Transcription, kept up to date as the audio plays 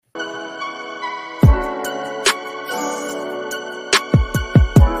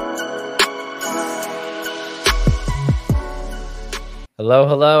Hello,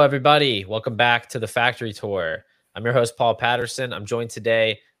 hello, everybody. Welcome back to the Factory Tour. I'm your host, Paul Patterson. I'm joined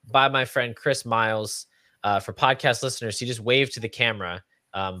today by my friend Chris Miles. For podcast listeners, he just waved to the camera,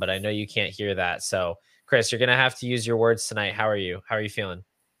 but I know you can't hear that. So, Chris, you're going to have to use your words tonight. How are you? How are you feeling?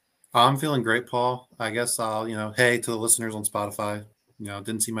 I'm feeling great, Paul. I guess hey to the listeners on Spotify.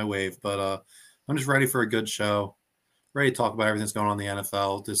 Didn't see my wave, but I'm just ready for a good show. Ready to talk about everything that's going on in the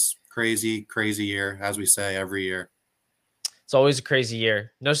NFL. This crazy, crazy year, as we say every year. It's always a crazy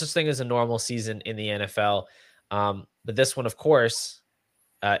year. No such thing as a normal season in the NFL. But this one, of course,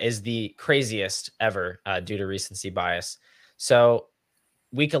 is the craziest ever due to recency bias. So,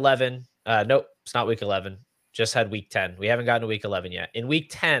 week 11, nope, it's not week 11. Just had week 10. We haven't gotten to week 11 yet. In week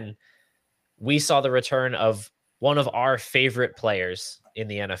 10, we saw the return of one of our favorite players in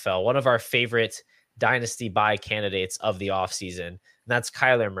the NFL, one of our favorite dynasty buy candidates of the offseason, and that's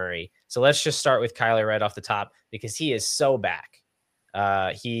Kyler Murray. So let's just start with Kyler right off the top because he is so back.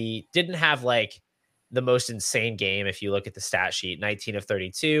 He didn't have like the most insane game if you look at the stat sheet: 19 of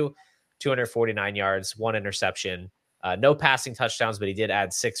 32, 249 yards, one interception, no passing touchdowns, but he did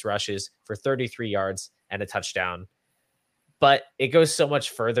add 6 rushes for 33 yards and a touchdown. But it goes so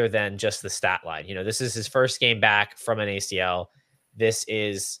much further than just the stat line. You know, this is his first game back from an ACL. This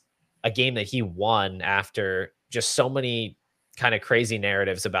is a game that he won after just so many kind of crazy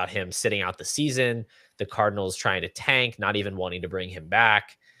narratives about him sitting out the season, the Cardinals trying to tank, not even wanting to bring him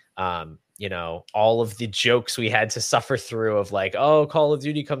back. All of the jokes we had to suffer through of like, oh, Call of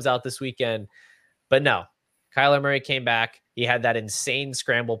Duty comes out this weekend. But no, Kyler Murray came back. He had that insane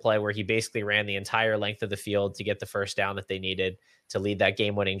scramble play where he basically ran the entire length of the field to get the first down that they needed to lead that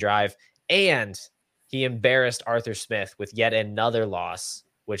game-winning drive. And he embarrassed Arthur Smith with yet another loss,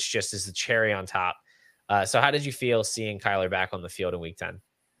 which just is the cherry on top. So how did you feel seeing Kyler back on the field in week 10?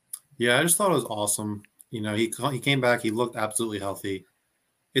 Yeah, I just thought it was awesome. He came back. He looked absolutely healthy.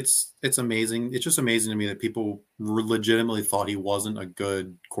 It's amazing. It's just amazing to me that people legitimately thought he wasn't a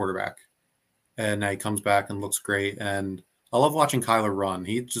good quarterback. And now he comes back and looks great. And I love watching Kyler run.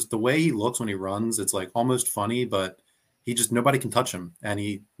 He just the way he looks when he runs, it's like almost funny, but he just nobody can touch him. And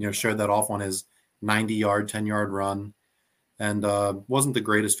he showed that off on his 90-yard, 10-yard run. And wasn't the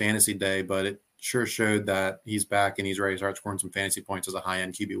greatest fantasy day, but it sure showed that he's back and he's ready to start scoring some fantasy points as a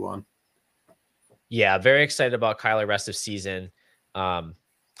high-end QB1. Yeah, very excited about Kyler rest of season. I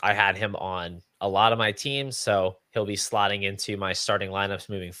had him on a lot of my teams, so he'll be slotting into my starting lineups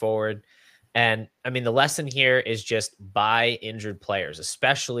moving forward. And I mean, the lesson here is just buy injured players,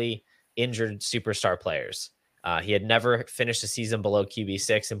 especially injured superstar players. He had never finished a season below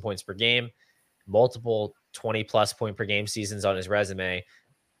QB6 in points per game, multiple 20 plus point per game seasons on his resume,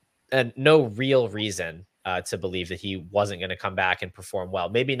 and no real reason to believe that he wasn't going to come back and perform well.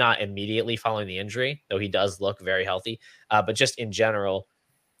 Maybe not immediately following the injury, though he does look very healthy, but just in general,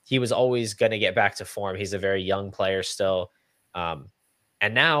 he was always going to get back to form. He's a very young player still.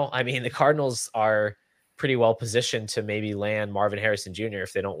 And now, I mean, the Cardinals are pretty well positioned to maybe land Marvin Harrison Jr.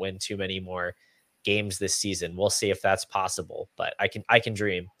 if they don't win too many more games this season. We'll see if that's possible, but I can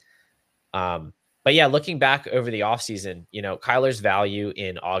dream. But yeah, looking back over the offseason, Kyler's value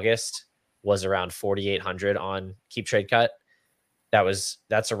in August was around 4,800 on Keep Trade Cut.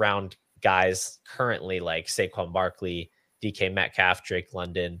 That's around guys currently like Saquon Barkley, DK Metcalf, Drake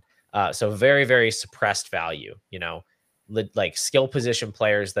London. So very, very suppressed value, like skill position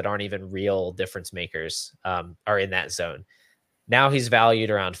players that aren't even real difference makers are in that zone. Now he's valued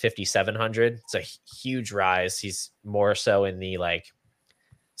around 5,700. It's a huge rise. He's more so in the like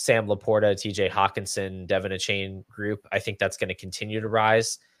Sam Laporta, TJ Hawkinson, Devin Achane group. I think that's going to continue to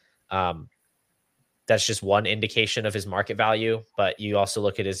rise. That's just one indication of his market value. But you also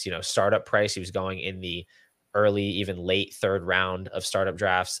look at his, startup price. He was going in the early, even late third round of startup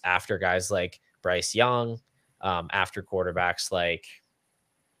drafts after guys like Bryce Young, after quarterbacks like,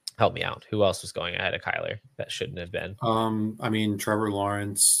 help me out, who else was going ahead of Kyler that shouldn't have been? Trevor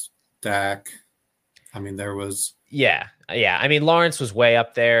Lawrence, Dak. There was. Yeah. I mean, Lawrence was way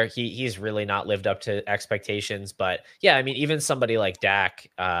up there. He's really not lived up to expectations, but yeah, I mean, even somebody like Dak,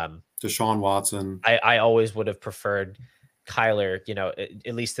 Deshaun Watson. I always would have preferred Kyler,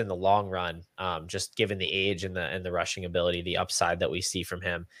 at least in the long run, just given the age and the rushing ability, the upside that we see from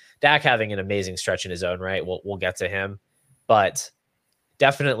him. Dak having an amazing stretch in his own right. We'll get to him, but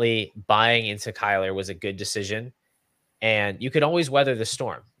definitely buying into Kyler was a good decision. And you could always weather the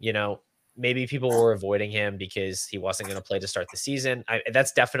storm. Maybe people were avoiding him because he wasn't going to play to start the season.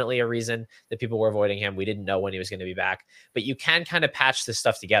 That's definitely a reason that people were avoiding him. We didn't know when he was going to be back, but you can kind of patch this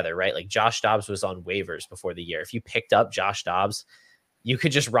stuff together, right? Like Josh Dobbs was on waivers before the year. If you picked up Josh Dobbs, you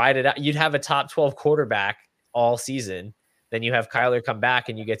could just ride it out. You'd have a top 12 quarterback all season Then you have Kyler come back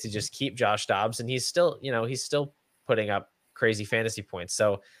and you get to just keep Josh Dobbs, and he's still, he's still putting up crazy fantasy points.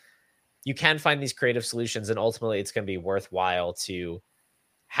 So you can find these creative solutions, and ultimately it's going to be worthwhile to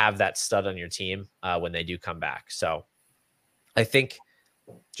have that stud on your team when they do come back. So I think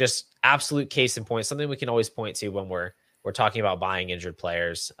just absolute case in point, something we can always point to when we're talking about buying injured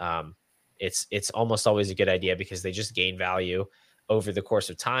players. It's almost always a good idea because they just gain value over the course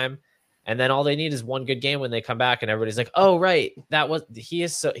of time. And then all they need is one good game when they come back, and everybody's like, "Oh, right, he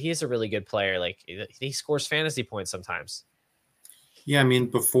is a really good player. Like he scores fantasy points sometimes." Yeah, I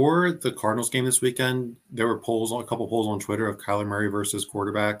mean, before the Cardinals game this weekend, there were a couple polls on Twitter of Kyler Murray versus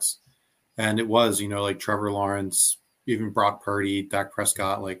quarterbacks, and it was, like Trevor Lawrence, even Brock Purdy, Dak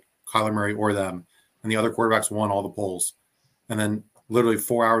Prescott, like Kyler Murray or them, and the other quarterbacks won all the polls. And then literally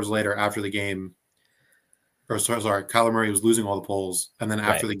 4 hours later, after the game, Kyler Murray was losing all the polls, and then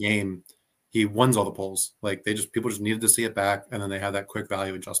after the game, he wins all the polls. Like people just needed to see it back, and then they had that quick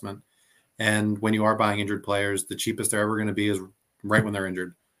value adjustment. And when you are buying injured players, the cheapest they're ever going to be is right when they're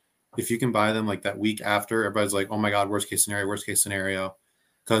injured. If you can buy them like that week after, everybody's like, "Oh my God, worst case scenario,"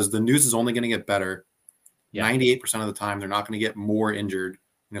 because the news is only going to get better. 98% of the time, they're not going to get more injured.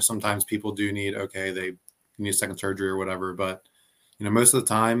 Sometimes people do need they need a second surgery or whatever, but most of the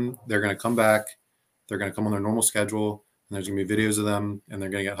time they're going to come back. They're going to come on their normal schedule, and there's going to be videos of them, and they're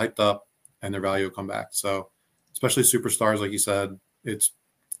going to get hyped up, and their value will come back. So, especially superstars, like you said, it's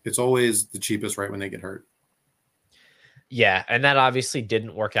always the cheapest right when they get hurt. Yeah, and that obviously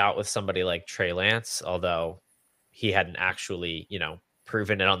didn't work out with somebody like Trey Lance, although he hadn't actually,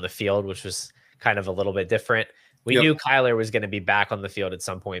 proven it on the field, which was kind of a little bit different. We knew Kyler was going to be back on the field at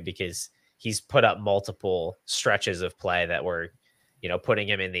some point because he's put up multiple stretches of play that were, putting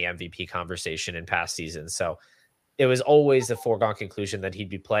him in the MVP conversation in past seasons. So it was always a foregone conclusion that he'd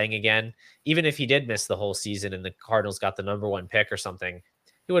be playing again. Even if he did miss the whole season and the Cardinals got the number 1 pick or something,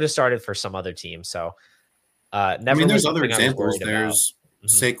 he would have started for some other team. So there's other examples. There's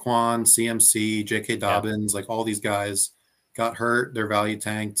Saquon, CMC, J.K. Dobbins, like all these guys got hurt, their value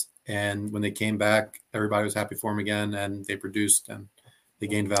tanked, and when they came back, everybody was happy for them again, and they produced and they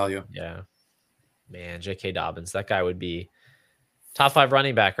gained value. Yeah, man, J.K. Dobbins, that guy would be top 5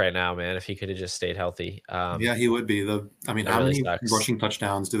 running back right now, man, if he could have just stayed healthy. Yeah, he would be. How many rushing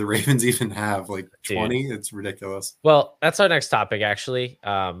touchdowns do the Ravens even have? Like 20? Dude. It's ridiculous. Well, that's our next topic, actually.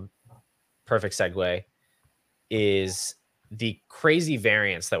 Perfect segue. Is the crazy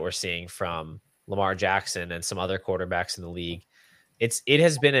variance that we're seeing from Lamar Jackson and some other quarterbacks in the league. It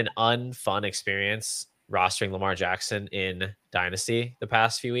has been an unfun experience rostering Lamar Jackson in Dynasty the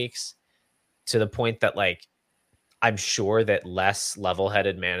past few weeks, to the point that I'm sure that less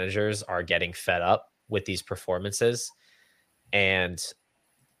level-headed managers are getting fed up with these performances. And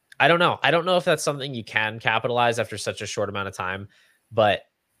I don't know. I don't know if that's something you can capitalize after such a short amount of time, but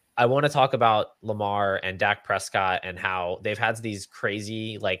I want to talk about Lamar and Dak Prescott and how they've had these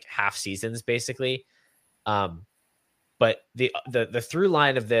crazy half seasons basically. But the through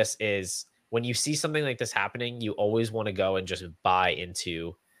line of this is when you see something like this happening, you always want to go and just buy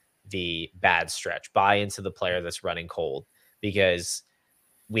into the bad stretch, buy into the player that's running cold, because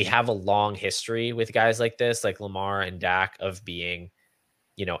we have a long history with guys like this, like Lamar and Dak, of being,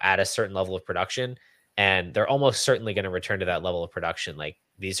 at a certain level of production, and they're almost certainly going to return to that level of production. Like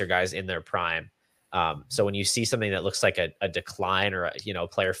these are guys in their prime. So when you see something that looks like a decline or a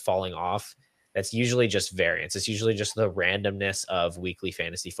player falling off, that's usually just variance. It's usually just the randomness of weekly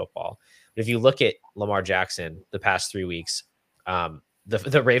fantasy football. But if you look at Lamar Jackson the past 3 weeks,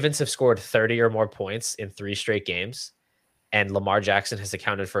 the Ravens have scored 30 or more points in 3 straight games, and Lamar Jackson has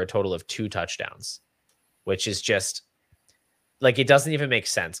accounted for a total of 2 touchdowns, which is just it doesn't even make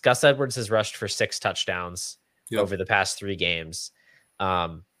sense. Gus Edwards has rushed for 6 touchdowns over the past 3 games.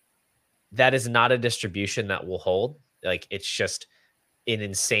 That is not a distribution that will hold. It's just an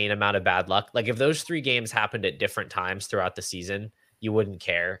insane amount of bad luck. If those 3 games happened at different times throughout the season, you wouldn't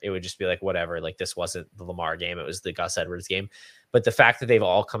care. It would just be whatever. This wasn't the Lamar game. It was the Gus Edwards game. But the fact that they've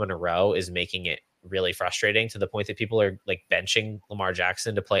all come in a row is making it really frustrating, to the point that people are benching Lamar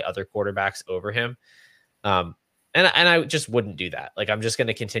Jackson to play other quarterbacks over him. And I just wouldn't do that. I'm just going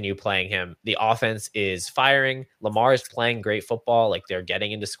to continue playing him. The offense is firing. Lamar is playing great football. They're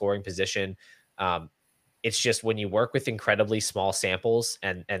getting into scoring position. It's just when you work with incredibly small samples,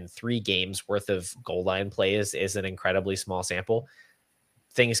 and 3 games worth of goal line plays is an incredibly small sample,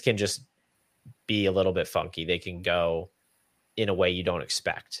 things can just be a little bit funky. They can go in a way you don't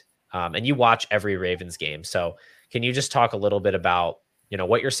expect. And you watch every Ravens game. So can you just talk a little bit about,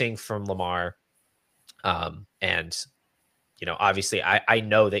 what you're seeing from Lamar? And, obviously I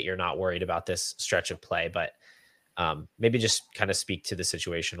know that you're not worried about this stretch of play, but Maybe just kind of speak to the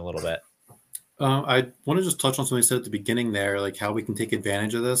situation a little bit. I want to just touch on something you said at the beginning there, like how we can take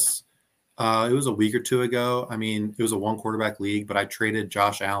advantage of this. It was a week or two ago. I mean, it was a one quarterback league, but I traded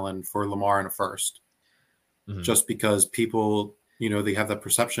Josh Allen for Lamar in a first Mhm. just because people, they have that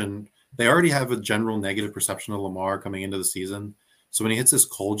perception. They already have a general negative perception of Lamar coming into the season. So when he hits this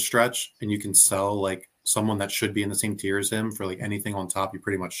cold stretch and you can sell like someone that should be in the same tier as him for like anything on top, you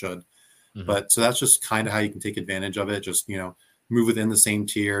pretty much should. Mhm. But so that's just kind of how you can take advantage of it. Just, move within the same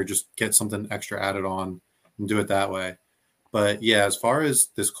tier, just get something extra added on and do it that way. But yeah, as far as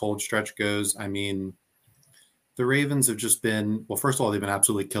this cold stretch goes, I mean, the Ravens have just been, well, first of all, they've been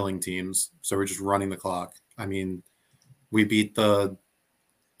absolutely killing teams. So we're just running the clock. I mean, we beat the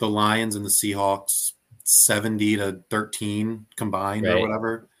Lions and the Seahawks 70-13 combined or Right.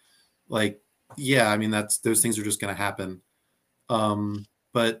 whatever. Like, yeah, I mean, that's those things are just going to happen.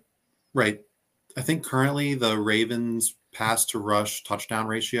 But right, I think currently the Ravens pass to rush touchdown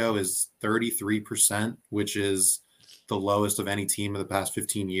ratio is 33%, which is the lowest of any team in the past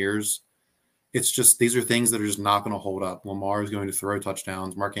 15 years. It's just these are things that are just not going to hold up. Lamar is going to throw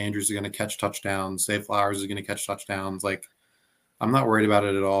touchdowns. Mark Andrews is going to catch touchdowns. Zay Flowers is going to catch touchdowns. Like, I'm not worried about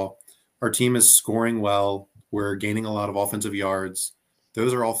it at all. Our team is scoring well. We're gaining a lot of offensive yards.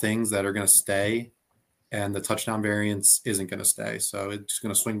 Those are all things that are going to stay, and the touchdown variance isn't going to stay. So it's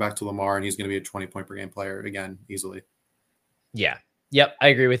going to swing back to Lamar, and he's going to be a 20-point per game player again, easily. Yeah. Yep. I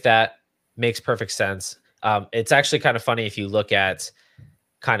agree with that. Makes perfect sense. It's actually kind of funny if you look at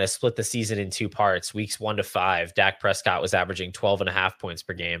kind of split the season in two parts. Weeks 1 to 5, Dak Prescott was averaging 12 and a half points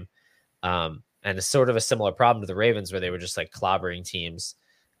per game. And it's sort of a similar problem to the Ravens where they were just like clobbering teams,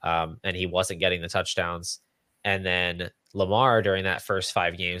 and he wasn't getting the touchdowns. And then Lamar during that first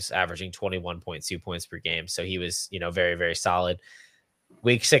 5 games averaging 21.2 points per game. So he was, very, very solid.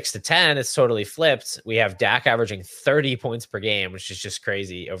 Week 6 to 10, it's totally flipped. We have Dak averaging 30 points per game, which is just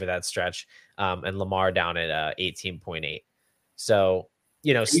crazy over that stretch. And Lamar down at 18.8. So,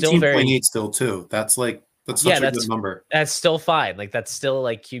 still very, 18.8 still too. That's yeah, such a good number. that's still fine. Like that's still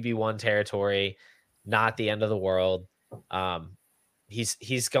like QB1 territory, not the end of the world. Um,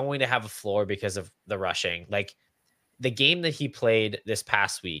 he's going to have a floor because of the rushing. Like the game that he played this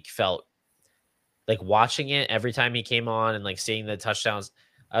past week felt like watching it every time he came on and like seeing the touchdowns.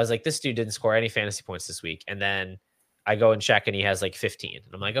 I was like, this dude didn't score any fantasy points this week. And then I go and check and he has like 15.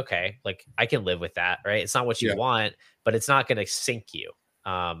 And I'm like, okay, like I can live with that, right? It's not what you Yeah. want, but it's not going to sink you.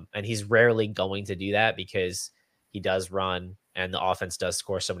 And he's rarely going to do that because he does run and the offense does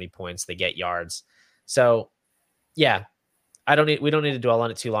score so many points. They get yards. So yeah, we don't need to dwell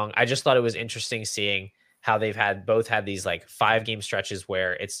on it too long. I just thought it was interesting seeing how they've both had these like 5 game stretches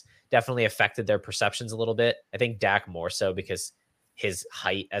where it's definitely affected their perceptions a little bit. I think Dak more so because his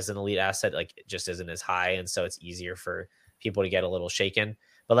height as an elite asset like it just isn't as high, and so it's easier for people to get a little shaken.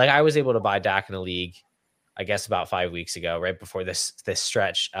 But like I was able to buy Dak in a league, I guess about 5 weeks ago, right before this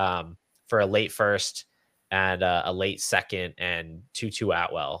stretch, for a late first and a late second and Tutu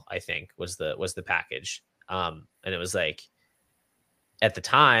Atwell, I think was the package. And it was like at the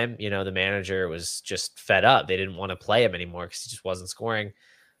time, the manager was just fed up. They didn't want to play him anymore because he just wasn't scoring.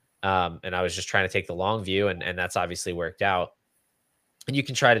 And I was just trying to take the long view, and that's obviously worked out. And you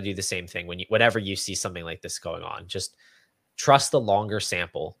can try to do the same thing whenever you see something like this going on. Just trust the longer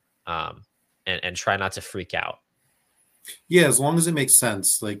sample, and try not to freak out. Yeah, as long as it makes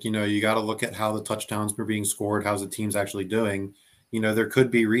sense. Like, you got to look at how the touchdowns were being scored, how's the team's actually doing. There could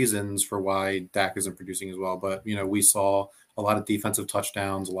be reasons for why Dak isn't producing as well, but we saw a lot of defensive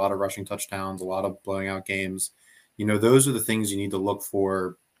touchdowns, a lot of rushing touchdowns, a lot of blowing out games. Those are the things you need to look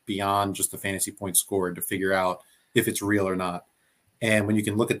for beyond just the fantasy points scored to figure out if it's real or not. And when you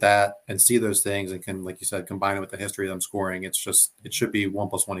can look at that and see those things and can, like you said, combine it with the history of them scoring, it should be 1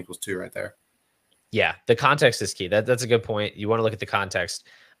 + 1 = 2 right there. Yeah, the context is key. That's a good point. You want to look at the context,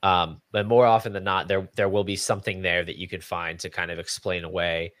 but more often than not, there will be something there that you can find to kind of explain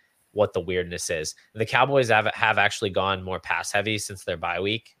away what the weirdness is. The Cowboys have actually gone more pass heavy since their bye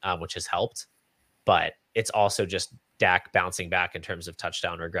week, which has helped. But it's also just Dak bouncing back in terms of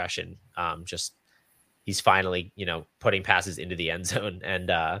touchdown regression. Just he's finally putting passes into the end zone, and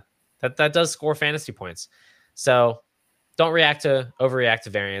that does score fantasy points. So don't overreact to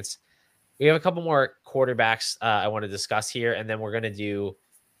variance. We have a couple more quarterbacks I want to discuss here, and then we're going to do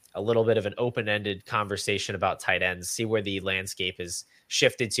a little bit of an open-ended conversation about tight ends, see where the landscape has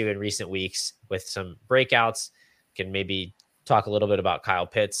shifted to in recent weeks with some breakouts. Can maybe talk a little bit about Kyle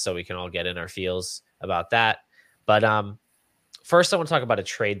Pitts so we can all get in our feels about that. But first, I want to talk about a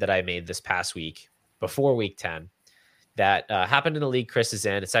trade that I made this past week before week 10. that happened in the league Chris is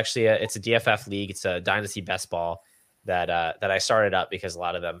in. It's actually it's a DFF league. It's a Dynasty Best Ball that I started up because a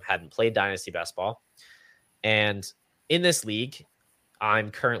lot of them hadn't played Dynasty Best Ball. And in this league,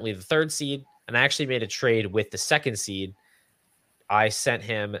 I'm currently the 3rd seed, and I actually made a trade with the 2nd seed. I sent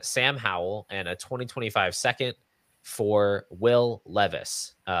him Sam Howell and a 2025 second for Will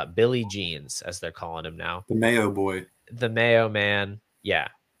Levis, Billy Jeans, as they're calling him now. The Mayo boy. The Mayo man. Yeah,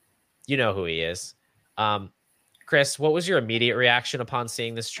 you know who he is. Chris, what was your immediate reaction upon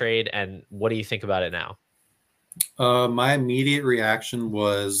seeing this trade, and what do you think about it now? My immediate reaction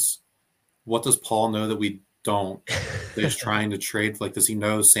was, what does Paul know that we don't? That he's trying to trade. Like, does he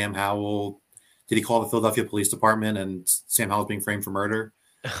know Sam Howell? Did he call the Philadelphia Police Department and Sam Howell's being framed for murder?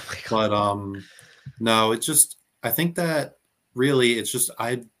 Oh my But God. no, it's just, I think that really it's just,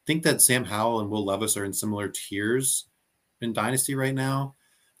 I think that Sam Howell and Will Levis are in similar tiers in Dynasty right now.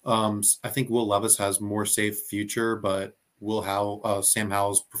 I think Will Levis has more safe future, but Sam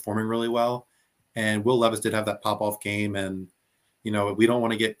Howell's performing really well. And Will Levis did have that pop off game. And, we don't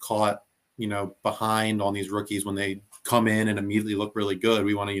want to get caught, behind on these rookies when they come in and immediately look really good.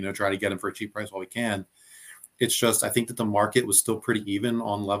 We want to, try to get them for a cheap price while we can. It's just, I think that the market was still pretty even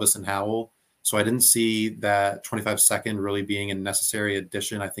on Levis and Howell. So I didn't see that 25 second really being a necessary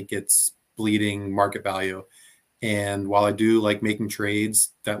addition. I think it's bleeding market value. And while I do like making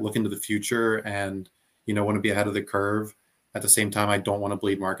trades that look into the future and, want to be ahead of the curve, at the same time, I don't want to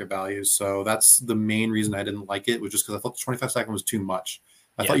bleed market value. So that's the main reason I didn't like it, was just because I thought the 25 second was too much.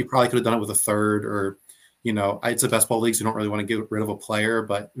 I thought you probably could have done it with a third, or, it's a best ball league, so you don't really want to get rid of a player,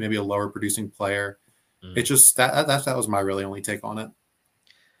 but maybe a lower producing player. It's just that was my really only take on it.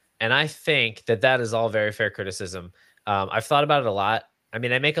 And I think that is all very fair criticism. I've thought about it a lot. I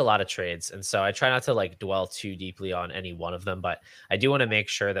mean, I make a lot of trades, and so I try not to like dwell too deeply on any one of them, but I do want to make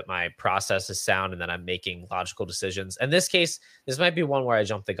sure that my process is sound and that I'm making logical decisions. In this case, this might be one where I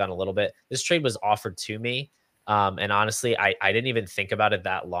jumped the gun a little bit. This trade was offered to me. And honestly, I didn't even think about it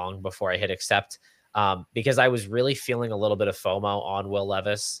that long before I hit accept, because I was really feeling a little bit of FOMO on Will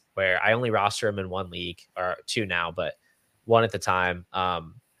Levis, where I only roster him in one league, or two now, but one at the time.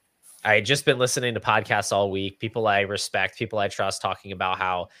 I had just been listening to podcasts all week, people I respect, people I trust, talking about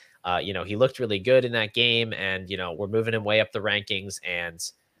how, he looked really good in that game, and, we're moving him way up the rankings, and,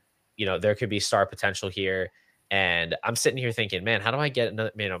 there could be star potential here. And I'm sitting here thinking, man, how do I get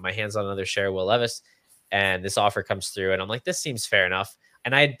another, my hands on another share of Will Levis? And this offer comes through, and I'm like, this seems fair enough.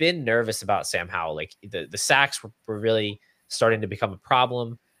 And I had been nervous about Sam Howell. Like the sacks were really starting to become a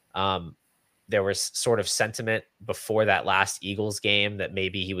problem. There was sort of sentiment before that last Eagles game that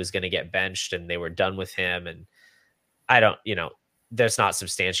maybe he was going to get benched and they were done with him. And I don't, that's not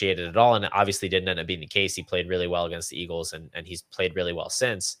substantiated at all. And it obviously didn't end up being the case. He played really well against the Eagles, and he's played really well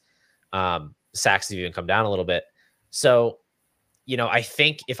since. Sacks have even come down a little bit. So, I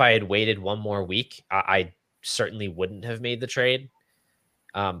think if I had waited one more week, I certainly wouldn't have made the trade.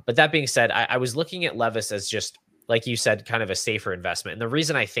 But that being said, I was looking at Levis as just, like you said, kind of a safer investment. And the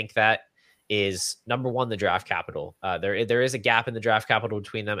reason I think that is, number one, the draft capital. There is a gap in the draft capital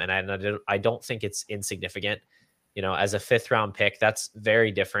between them, and I don't think it's insignificant. As a 5th round pick, that's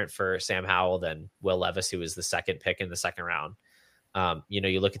very different for Sam Howell than Will Levis, who was the 2nd pick in the 2nd round.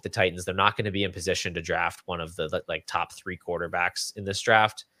 You look at the Titans; they're not going to be in position to draft one of the like top 3 quarterbacks in this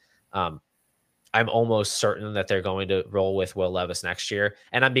draft. I'm almost certain that they're going to roll with Will Levis next year,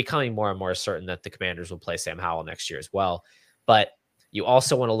 and I'm becoming more and more certain that the Commanders will play Sam Howell next year as well. But you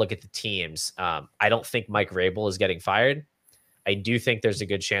also want to look at the teams. I don't think Mike Vrabel is getting fired. I do think there's a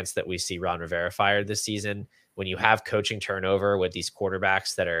good chance that we see Ron Rivera fired this season. When you have coaching turnover with these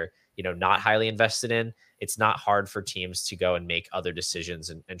quarterbacks that are, not highly invested in, it's not hard for teams to go and make other decisions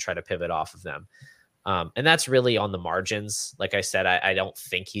and try to pivot off of them. And that's really on the margins. Like I said, I don't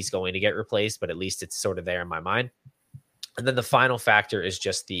think he's going to get replaced, but at least it's sort of there in my mind. And then the final factor is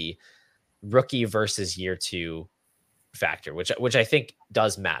just the rookie versus year 2 factor, which I think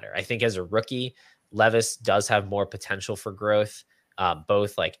does matter. I think as a rookie, Levis does have more potential for growth,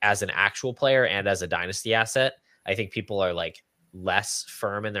 both like as an actual player and as a dynasty asset. I think people are like less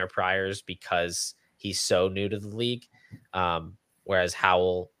firm in their priors because he's so new to the league. Whereas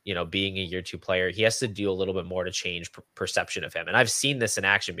Howell, being a year 2 player, he has to do a little bit more to change perception of him. And I've seen this in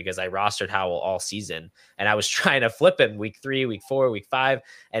action because I rostered Howell all season, and I was trying to flip him week 3, week 4, week 5.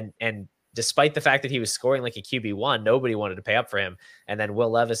 And despite the fact that he was scoring like a QB1, nobody wanted to pay up for him. And then Will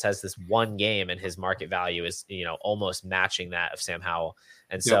Levis has this one game, and his market value is, almost matching that of Sam Howell.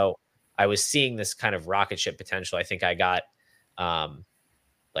 And so I was seeing this kind of rocket ship potential. I think I got,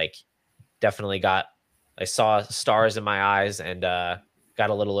 I saw stars in my eyes and got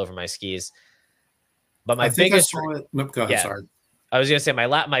a little over my skis. But my I think I biggest, saw it. Nope, go ahead. yeah, Sorry. I was gonna say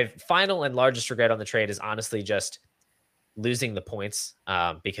my final and largest regret on the trade is honestly just losing the points,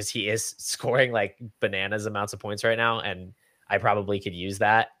 because he is scoring like bananas amounts of points right now, and I probably could use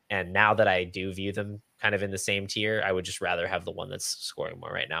that. And now that I do view them kind of in the same tier, I would just rather have the one that's scoring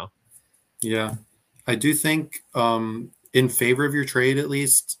more right now. Yeah, I do think in favor of your trade at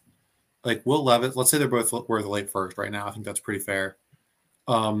least. Like Will Levis, let's say they're both worth a late first right now. I think that's pretty fair.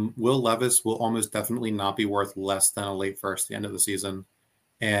 Will Levis will almost definitely not be worth less than a late first at the end of the season.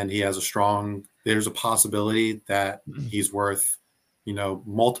 And he has there's a possibility that he's worth,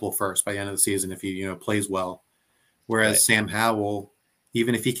 multiple firsts by the end of the season if he, plays well. Right. Whereas Sam Howell,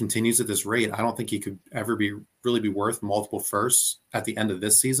 even if he continues at this rate, I don't think he could ever really be worth multiple firsts at the end of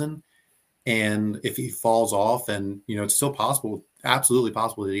this season. And if he falls off, and it's still possible, absolutely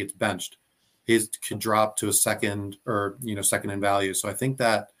possible that he gets benched, his could drop to a second or second in value. So I think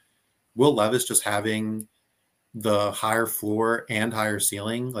that Will Levis just having the higher floor and higher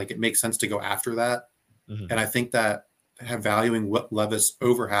ceiling, like it makes sense to go after that. Mhm. And I think that valuing Levis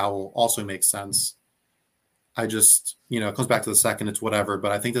over Howell also makes sense. I just, it comes back to the second, it's whatever.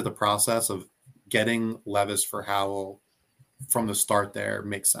 But I think that the process of getting Levis for Howell from the start there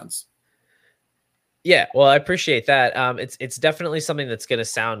makes sense. Yeah, well, I appreciate that. It's definitely something that's going to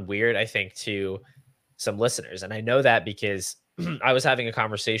sound weird, I think, to some listeners, and I know that because I was having a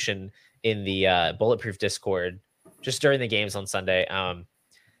conversation in the Bulletproof Discord just during the games on Sunday.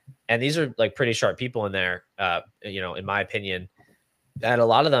 And these are like pretty sharp people in there, in my opinion, and a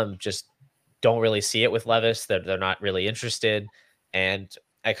lot of them just don't really see it with Levis. They're not really interested, and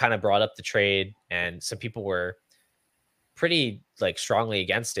I kind of brought up the trade, and some people were pretty like strongly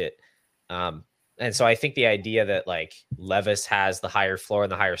against it. And so I think the idea that like Levis has the higher floor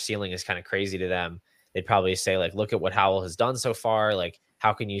and the higher ceiling is kind of crazy to them. They'd probably say like, look at what Howell has done so far. Like,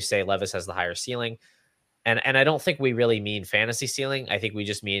 how can you say Levis has the higher ceiling? And I don't think we really mean fantasy ceiling. I think we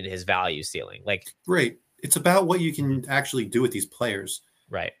just mean his value ceiling. Like, Right. It's about what you Mhm. can actually do with these players.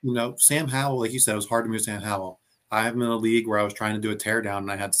 Right. Sam Howell, like you said, it was hard to move Sam Howell. I'm in a league where I was trying to do a teardown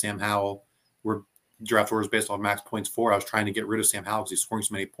and I had Sam Howell, where draft orders based on max points for. I was trying to get rid of Sam Howell because he's scoring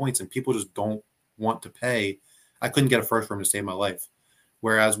so many points and people just don't want to pay. I couldn't get a first for him to save my life.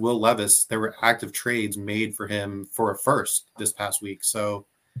 Whereas Will Levis, there were active trades made for him for a first this past week. So,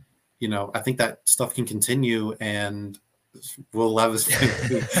 I think that stuff can continue and Will Levis.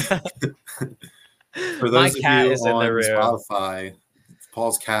 For My those of cat you is in the on room. Spotify,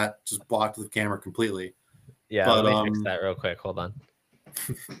 Paul's cat just blocked the camera completely. Yeah, let But me fix that real quick. Hold on.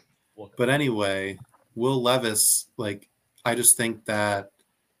 but anyway, Will Levis, like I just think that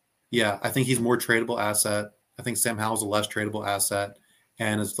I think he's more tradable asset. I think Sam Howell's a less tradable asset.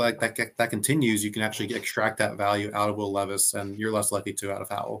 And it's like that continues, you can actually extract that value out of Will Levis, and you're less likely to out of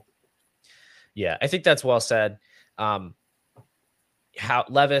Howell. Yeah, I think that's well said. Um, how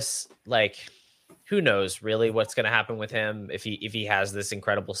Levis, like, who knows really what's going to happen with him if he has this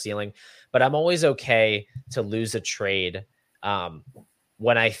incredible ceiling. But I'm always okay to lose a trade um,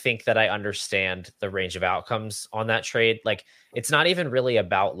 when I think that I understand the range of outcomes on that trade. Like, it's not even really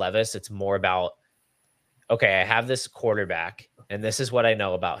about Levis; it's more about, okay, I have this quarterback, and this is what I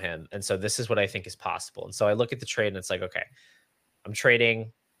know about him, and so this is what I think is possible. And so I look at the trade, and it's like, okay, I'm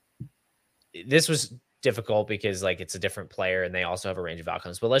trading. This was difficult because like it's a different player and they also have a range of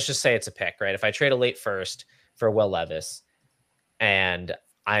outcomes. But let's just say it's a pick, right? If I trade a late first for Will Levis and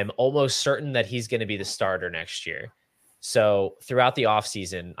I'm almost certain that he's going to be the starter next year. So throughout the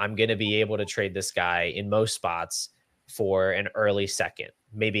offseason, I'm going to be able to trade this guy in most spots for an early second,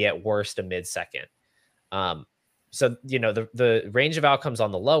 maybe at worst a mid second. Um, so the range of outcomes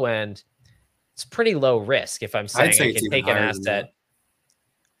on the low end, it's pretty low risk if I'm I'd saying I say it's can even take an higher than that. asset.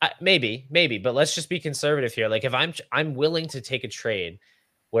 Maybe, but let's just be conservative here. Like if I'm willing to take a trade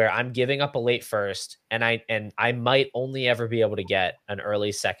where I'm giving up a late first and I might only ever be able to get an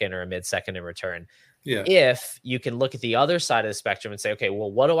early second or a mid second in return. Yeah. If you can look at the other side of the spectrum and say, okay,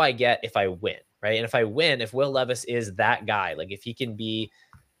 well, what do I get if I win? Right. And if I win, if Will Levis is that guy, like if he can be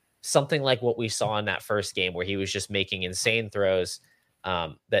something like what we saw in that first game where he was just making insane throws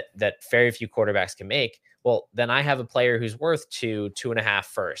that very few quarterbacks can make. Well, then I have a player who's worth 2.5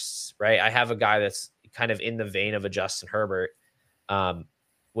 firsts, right? I have a guy that's kind of in the vein of a Justin Herbert, um,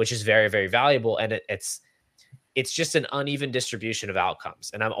 which is very, very valuable. And it's just an uneven distribution of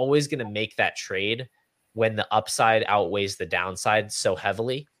outcomes. And I'm always going to make that trade when the upside outweighs the downside so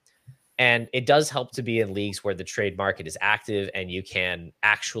heavily. And it does help to be in leagues where the trade market is active and you can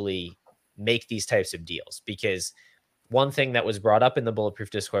actually make these types of deals. Because one thing that was brought up in the Bulletproof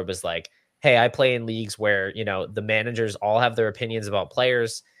Discord was like, hey, I play in leagues where, the managers all have their opinions about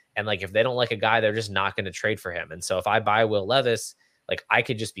players And like if they don't like a guy, they're just not going to trade for him. And so if I buy Will Levis, like I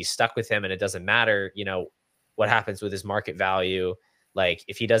could just be stuck with him and it doesn't matter, what happens with his market value. Like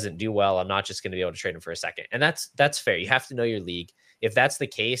if he doesn't do well, I'm not just going to be able to trade him for a second. And that's fair. You have to know your league. If that's the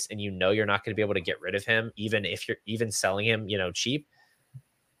case and you're not going to be able to get rid of him, even if you're even selling him, cheap,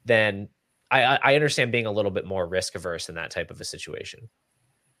 then I understand being a little bit more risk averse in that type of a situation.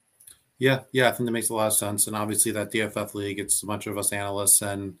 Yeah, I think that makes a lot of sense. And obviously, that DFF league, it's a bunch of us analysts,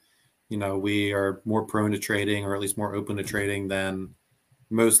 and we are more prone to trading, or at least more open to trading than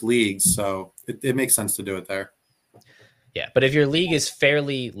most leagues. So it makes sense to do it there. Yeah, but if your league is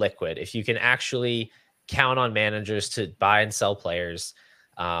fairly liquid, if you can actually count on managers to buy and sell players,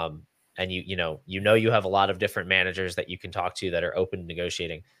 and you have a lot of different managers that you can talk to that are open to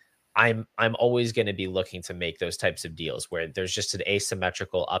negotiating, I'm always going to be looking to make those types of deals where there's just an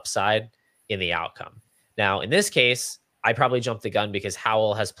asymmetrical upside in the outcome. Now, in this case, I probably jumped the gun because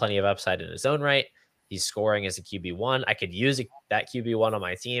Howell has plenty of upside in his own right. He's scoring as a QB1. I could use that QB1 on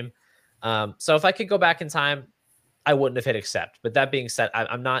my team. So if I could go back in time, I wouldn't have hit accept. But that being said,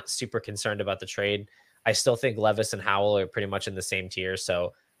 I'm not super concerned about the trade. I still think Levis and Howell are pretty much in the same tier.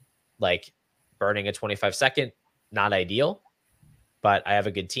 So like burning a 25-second, not ideal, but I have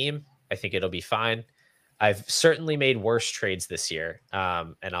a good team. I think it'll be fine. I've certainly made worse trades this year,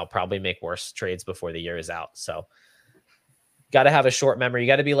 and I'll probably make worse trades before the year is out. So, got to have a short memory. You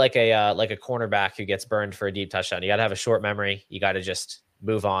got to be like a cornerback who gets burned for a deep touchdown. You got to have a short memory. You got to just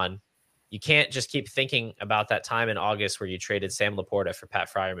move on. You can't just keep thinking about that time in August where you traded Sam Laporta for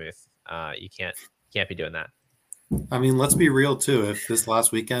Pat Freiermuth. You can't be doing that. I mean, let's be real too. If this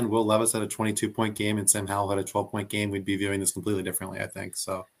last weekend Will Levis had a 22-point game and Sam Howell had a 12-point game, we'd be viewing this completely differently, I think.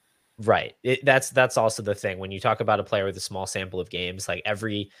 So, right. That's also the thing. When you talk about a player with a small sample of games, like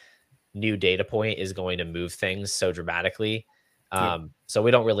every new data point is going to move things so dramatically. So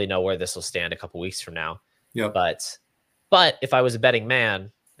we don't really know where this will stand a couple weeks from now. Yep. But if I was a betting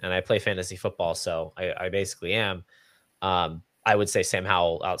man, and I play fantasy football, so I basically am, I would say Sam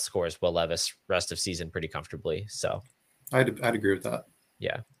Howell outscores Will Levis rest of season pretty comfortably. So I'd agree with that.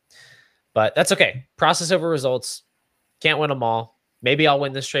 Yeah, but that's okay. Process over results. Can't win them all. Maybe I'll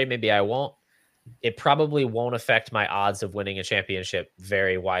win this trade. Maybe I won't. It probably won't affect my odds of winning a championship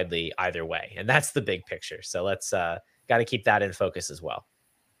very widely either way. And that's the big picture. So let's got to keep that in focus as well.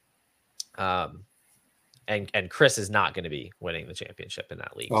 And Chris is not going to be winning the championship in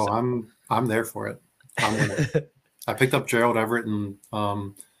that league. Oh, so. I'm there for it. I picked up Gerald Everett and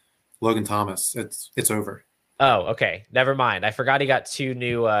Logan Thomas. It's over. Oh, okay. Never mind. I forgot he got 2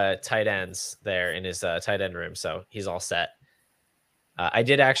 new tight ends there in his tight end room, so he's all set. I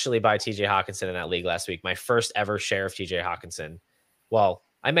did actually buy TJ Hawkinson in that league last week. My first ever share of TJ Hawkinson. Well,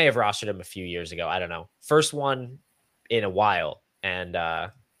 I may have rostered him a few years ago. I don't know. First one in a while, and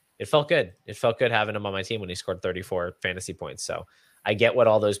it felt good. It felt good having him on my team when he scored 34 fantasy points. So I get what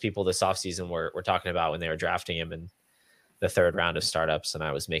all those people this offseason were talking about when they were drafting him in the 3rd round of startups, and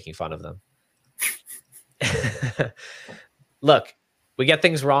I was making fun of them. Look, we get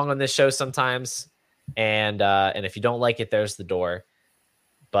things wrong on this show sometimes, and if you don't like it, there's the door.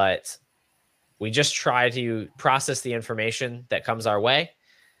 But we just try to process the information that comes our way.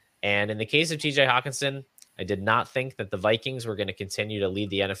 And in the case of TJ Hawkinson, I did not think that the Vikings were going to continue to lead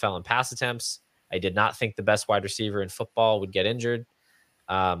the NFL in pass attempts. I did not think the best wide receiver in football would get injured.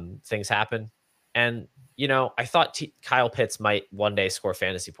 Things happen. And, I thought Kyle Pitts might one day score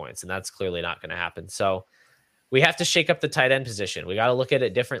fantasy points, and that's clearly not going to happen. So we have to shake up the tight end position. We got to look at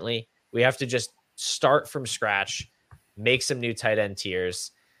it differently. We have to just start from scratch, make some new tight end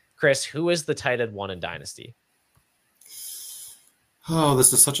tiers. Chris, who is the tight end 1 in Dynasty? Oh,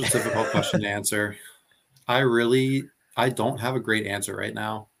 this is such a difficult question to answer. I don't have a great answer right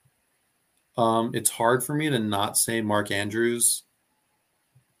now. It's hard for me to not say Mark Andrews,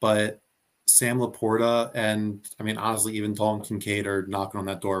 but Sam Laporta and, honestly, even Dalton Kincaid are knocking on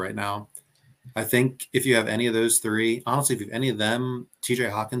that door right now. I think if you have any of those 3, honestly, if you have any of them, TJ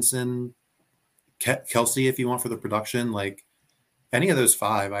Hawkinson, Kelsey, if you want for the production, like any of those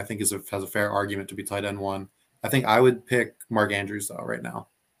 5, I think has a fair argument to be tight end 1. I think I would pick Mark Andrews though right now.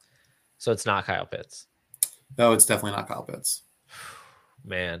 So it's not Kyle Pitts. No, it's definitely not Kyle Pitts.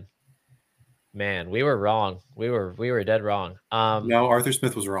 Man, we were wrong. We were dead wrong. No, Arthur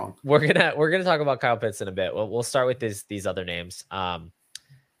Smith was wrong. We're gonna talk about Kyle Pitts in a bit. We'll start with these other names.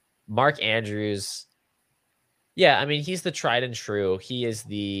 Mark Andrews. Yeah, he's the tried and true. He is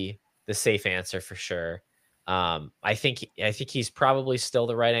the safe answer for sure. I think he's probably still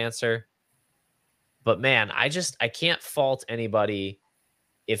the right answer. But man, I can't fault anybody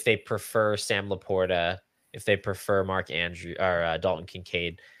if they prefer Sam Laporta, if they prefer Mark Andrews or Dalton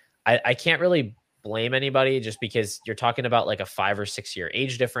Kincaid. I can't really blame anybody just because you're talking about like a 5 or 6 year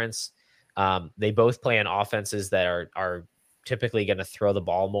age difference. They both play in offenses that are typically going to throw the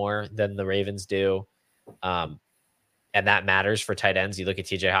ball more than the Ravens do. Um, and that matters for tight ends. You look at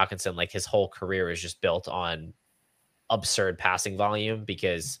TJ Hawkinson, like his whole career is just built on absurd passing volume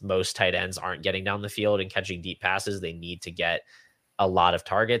because most tight ends aren't getting down the field and catching deep passes. They need to get a lot of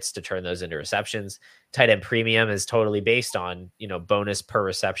targets to turn those into receptions. Tight end premium is totally based on, bonus per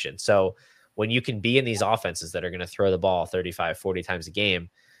reception. So when you can be in these offenses that are going to throw the ball 35, 40 times a game,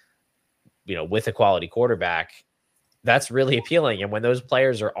 with a quality quarterback, that's really appealing. And when those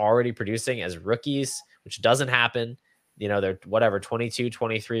players are already producing as rookies, which doesn't happen, they're whatever, 22,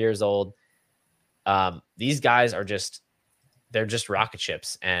 23 years old. These guys they're just rocket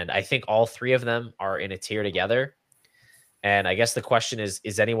ships. And I think all three of them are in a tier together. And I guess the question is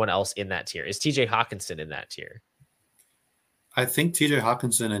anyone else in that tier? Is TJ Hawkinson in that tier? I think TJ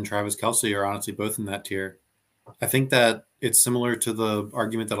Hawkinson and Travis Kelce are honestly both in that tier. I think that it's similar to the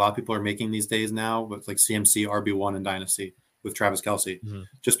argument that a lot of people are making these days now with like CMC, RB1, and Dynasty with Travis Kelce, Mm-hmm.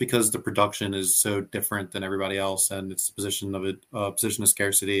 just because the production is so different than everybody else and it's a position of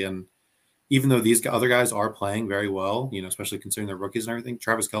scarcity. And even though these other guys are playing very well, especially considering they're rookies and everything,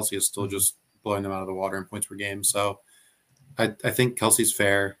 Travis Kelce is still just blowing them out of the water in points per game. So I think Kelsey's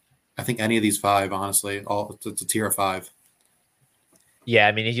fair. I think any of these five, honestly, it's a tier of five. Yeah,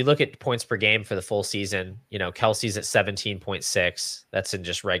 I mean, if you look at points per game for the full season, Kelsey's at 17.6. That's in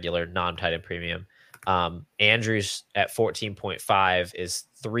just regular non-tight end premium. Andrews at 14.5 is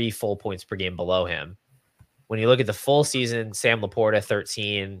 3 full points per game below him. When you look at the full season, Sam Laporta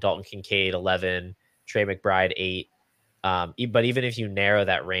 13, Dalton Kincaid 11, Trey McBride 8. But even if you narrow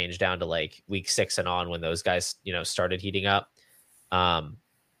that range down to like week 6 and on, when those guys started heating up,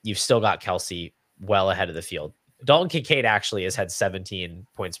 you've still got Kelce well ahead of the field. Dalton Kincaid actually has had 17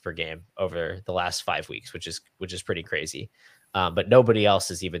 points per game over the last 5 weeks, which is pretty crazy. But nobody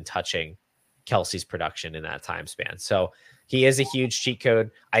else is even touching Kelce's production in that time span. So he is a huge cheat code.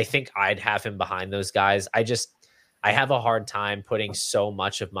 I think I'd have him behind those guys. I have a hard time putting so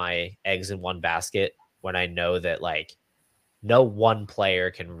much of my eggs in one basket when I know that like no one player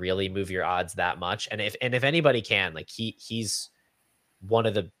can really move your odds that much. And if anybody can, like he's one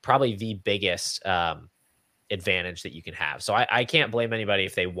of the probably the biggest advantage that you can have. So I can't blame anybody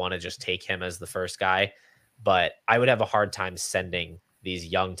if they want to just take him as the first guy, but I would have a hard time sending these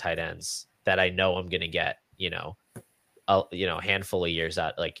young tight ends that I know I'm going to get, a handful of years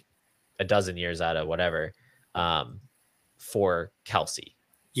out, like a dozen years out of whatever, for Kelce.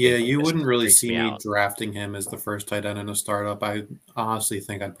 Yeah, It you just wouldn't really freaks see me me out. drafting him as the first tight end in a startup. I honestly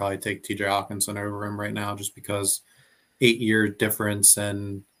think I'd probably take TJ Hawkinson over him right now just because 8-year difference.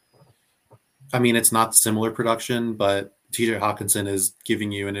 And I mean, it's not similar production, but TJ Hawkinson is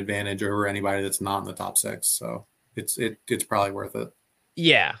giving you an advantage over anybody that's not in the top 6. So it's probably worth it.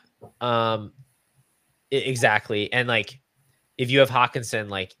 Yeah. Exactly. And like, if you have Hawkinson,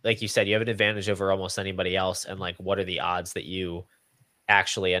 like you said, you have an advantage over almost anybody else. And like, what are the odds that you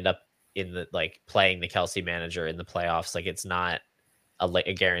actually end up in the like playing the Kelce manager in the playoffs? Like, it's not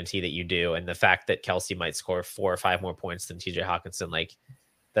a guarantee that you do. And the fact that Kelce might score 4 or 5 more points than TJ Hawkinson, like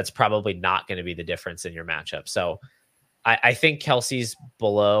that's probably not going to be the difference in your matchup. So I think Kelsey's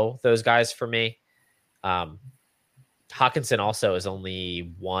below those guys for me. Hawkinson also is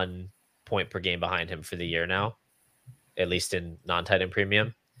only 1 point per game behind him for the year now, at least in non-tight end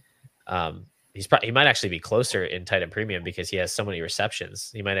premium. He might actually be closer in tight end premium because he has so many receptions.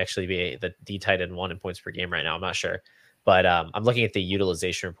 He might actually be the tight end 1 in points per game right now. I'm not sure, but I'm looking at the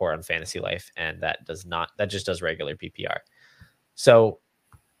utilization report on Fantasy Life, and that just does regular PPR. So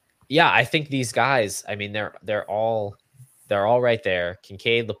yeah, I think these guys, I mean, they're all right there.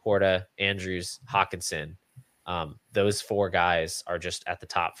 Kincaid, Laporta, Andrews, Hawkinson. Those 4 guys are just at the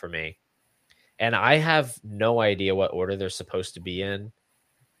top for me. And I have no idea what order they're supposed to be in.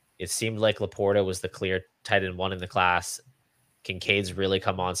 It seemed like Laporta was the clear tight end 1 in the class. Kincaid's really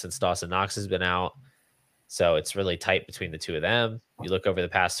come on since Dawson Knox has been out. So it's really tight between the two of them. You look over the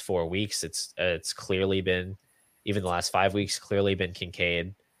past 4 weeks, it's clearly been, even the last 5 weeks, clearly been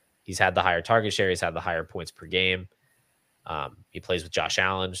Kincaid. He's had the higher target share. He's had the higher points per game. He plays with Josh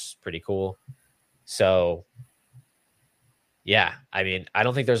Allen, which is pretty cool. So yeah, I mean, I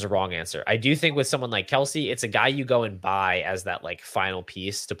don't think there's a wrong answer. I do think with someone like Kelce, it's a guy you go and buy as that like final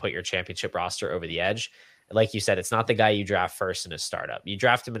piece to put your championship roster over the edge. Like you said, it's not the guy you draft first in a startup. You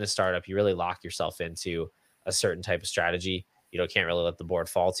draft him in a startup, you really lock yourself into a certain type of strategy. Can't really let the board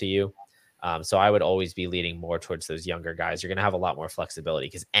fall to you. So I would always be leaning more towards those younger guys. You're going to have a lot more flexibility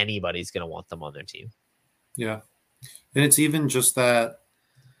because anybody's going to want them on their team. Yeah. And it's even just that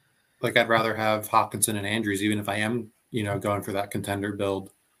like I'd rather have Hawkinson and Andrews, even if I am, going for that contender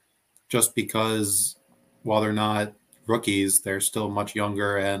build, just because while they're not rookies, they're still much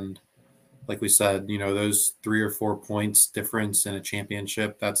younger. And like we said, those 3 or 4 points difference in a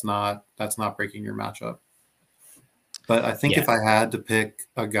championship, that's not breaking your matchup. But I think Yeah, if I had to pick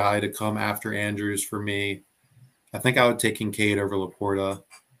a guy to come after Andrews for me, I think I would take Kincaid over Laporta.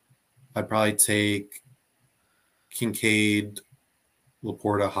 I'd probably take Kincaid,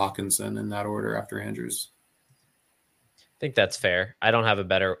 Laporta, Hawkinson in that order after Andrews. I think that's fair. I don't have a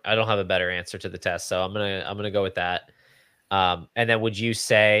better answer to the test, so I'm gonna go with that. And then would you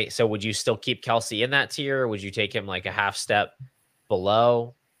still keep Kelsey in that tier, or would you take him like a half step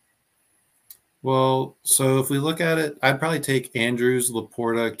below? Well, so if we look at it, I'd probably take Andrews,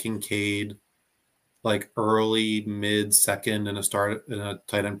 Laporta, Kincaid, like early, mid, second in a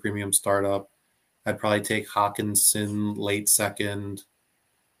tight end premium startup. I'd probably take Hawkinson late second,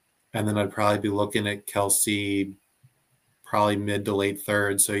 and then I'd probably be looking at Kelsey probably mid to late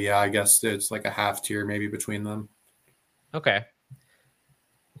third. So yeah, I guess it's like a half tier maybe between them. Okay.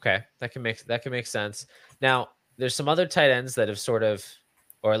 Okay, that can make sense. Now, there's some other tight ends that have sort of,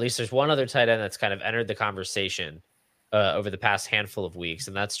 or at least there's one other tight end that's kind of entered the conversation over the past handful of weeks,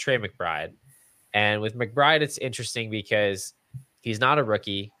 and that's Trey McBride. And with McBride, it's interesting because he's not a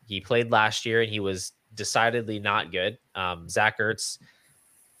rookie. He played last year and he was decidedly not good. Zach Ertz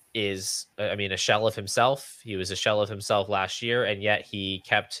is, I mean, a shell of himself. He was a shell of himself last year, and yet he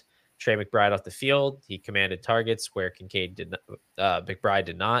kept Trey McBride off the field. He commanded targets where Kincaid did not, McBride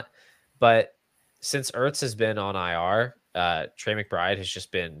did not. But since Ertz has been on IR, Trey McBride has just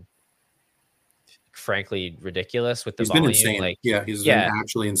been frankly ridiculous with the He's been volume. insane. Like, Yeah, he's been yeah,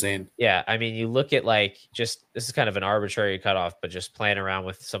 actually insane. yeah, I mean, you look at like just this is kind of an arbitrary cutoff, but just playing around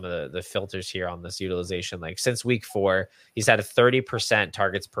with some of the filters here on this utilization. Like since week 4, he's had a 30%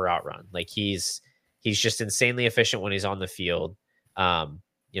 targets per out run. Like he's just insanely efficient when he's on the field.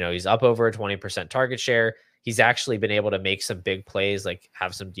 He's up over a 20% target share. He's actually been able to make some big plays, like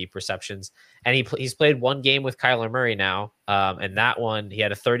have some deep receptions. And he's played one game with Kyler Murray now, and that one he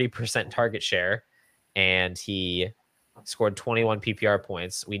had a 30% target share, and he scored 21 PPR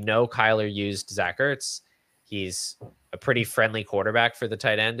points. We know Kyler used Zach Ertz. He's a pretty friendly quarterback for the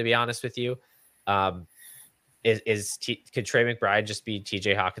tight end, to be honest with you. Um, could Trey McBride just be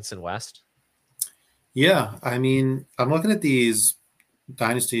TJ Hawkinson West? Yeah, I mean, I'm looking at these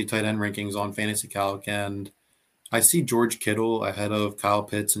dynasty tight end rankings on Fantasy Calc, and I see George Kittle ahead of Kyle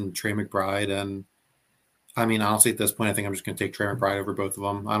Pitts and Trey McBride. And I mean, honestly, at this point, I think I'm just going to take Trey McBride over both of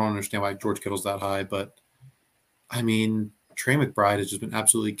them. I don't understand why George Kittle's that high, but I mean, Trey McBride has just been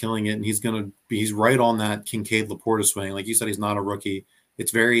absolutely killing it, and he's right on that Kincaid Laporta swing. Like you said, he's not a rookie.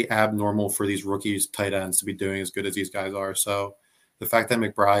 It's very abnormal for these rookies tight ends to be doing as good as these guys are. So the fact that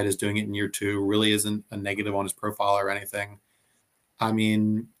McBride is doing it in year 2 really isn't a negative on his profile or anything. I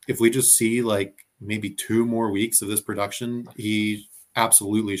mean, if we just see like maybe 2 more weeks of this production, he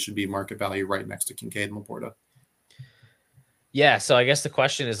absolutely should be market value right next to Kincaid and Laporta. Yeah. So I guess the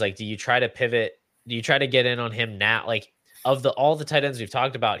question is like, do you try to pivot? Do you try to get in on him now? Like of all the tight ends we've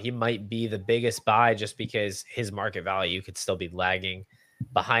talked about, he might be the biggest buy just because his market value could still be lagging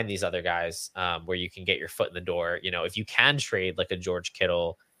behind these other guys, where you can get your foot in the door. If you can trade like a George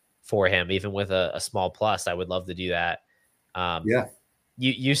Kittle for him, even with a small plus, I would love to do that. Yeah.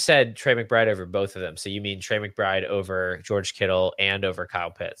 You said Trey McBride over both of them. So you mean Trey McBride over George Kittle and over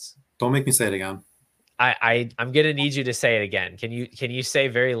Kyle Pitts? Don't make me say it again. I'm gonna need you to say it again. Can you say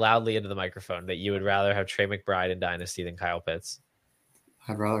very loudly into the microphone that you would rather have Trey McBride in Dynasty than Kyle Pitts?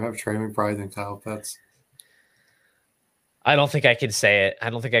 I'd rather have Trey McBride than Kyle Pitts. I don't think I can say it. I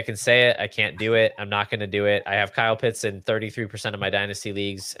don't think I can say it. I can't do it. I'm not going to do it. I have Kyle Pitts in 33% of my Dynasty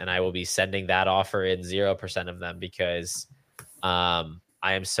leagues, and I will be sending that offer in 0% of them because I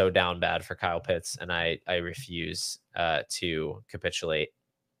am so down bad for Kyle Pitts, and I refuse to capitulate.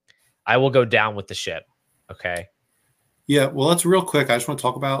 I will go down with the ship. Okay. Yeah, well, let's real quick. I just want to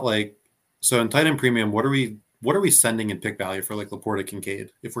talk about so in tight end premium, what are we sending in pick value for like Laporta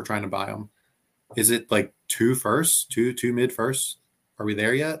Kincaid if we're trying to buy them? Is it like 2 first, two mid first? Are we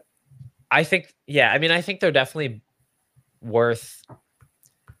there yet? I think, yeah. I mean, I think they're definitely worth.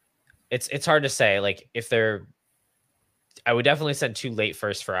 It's hard to say. Like if they're, I would definitely send 2 late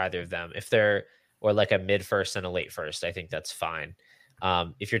first for either of them. If they're or like a mid first and a late first, I think that's fine.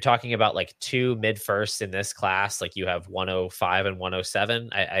 If you're talking about like 2 mid firsts in this class, like you have 105 and 107,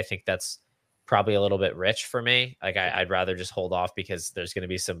 I think that's probably a little bit rich for me. Like I'd rather just hold off because there's going to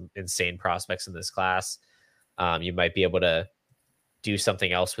be some insane prospects in this class. You might be able to do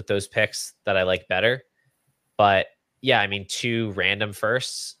something else with those picks that I like better. But Yeah, I mean, 2 random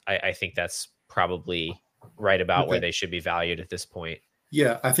firsts, I think that's probably right about where Okay. they should be valued at this point.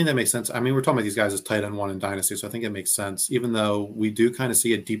 Yeah, I think that makes sense. I mean, we're talking about these guys as tight end one in Dynasty, so I think it makes sense, even though we do kind of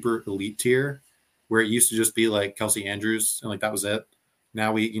see a deeper elite tier where it used to just be like Kelsey Andrews and like that was it.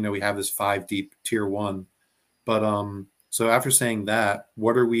 Now we have this 5 deep tier one. But so after saying that,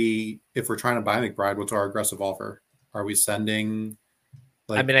 what are we if we're trying to buy McBride, what's our aggressive offer? Are we sending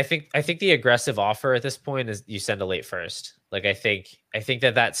I like mean, I think the aggressive offer at this point is you send a late first. Like I think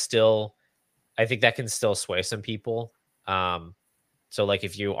that's still I think that can still sway some people. So like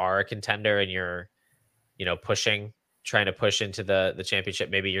if you are a contender and you're, trying to push into the championship,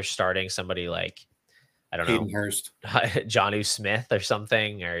 maybe you're starting somebody like, I don't Hayden know, Hurst? Jonnu Smith or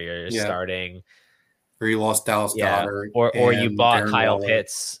something, or you're Yeah. starting, Or you lost Dallas yeah, Goddard or you and bought Darren Kyle Waller.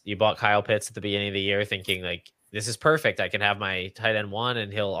 Pitts. You bought Kyle Pitts at the beginning of the year thinking like this is perfect. I can have my tight end one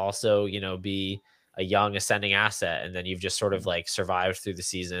and he'll also, be a young ascending asset. And then you've just sort of like survived through the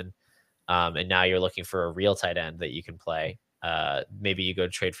season. And now you're looking for a real tight end that you can play. Maybe you go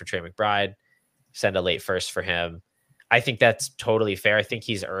trade for Trey McBride, send a late first for him. I think that's totally fair. I think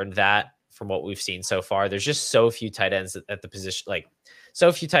he's earned that from what we've seen so far. There's just so few tight ends at the position, like so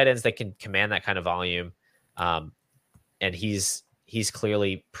few tight ends that can command that kind of volume. Um, and he's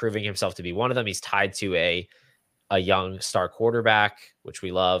clearly proving himself to be one of them. He's tied to a young star quarterback, which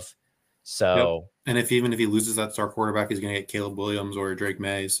we love. Yep. So And if even if he loses that star quarterback, he's going to get Caleb Williams or Drake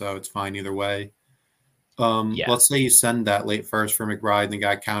May, so it's fine either way. yeah, Let's say you send that late first for McBride, and the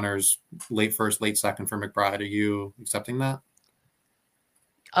guy counters late first, late second for McBride. Are you accepting that?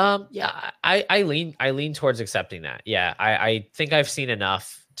 yeah, I lean towards accepting that. Yeah, I think I've seen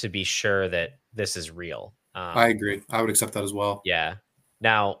enough to be sure that this is real. I agree. I would accept that as well. Yeah.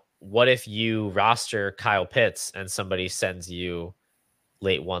 Now, what if you roster Kyle Pitts and somebody sends you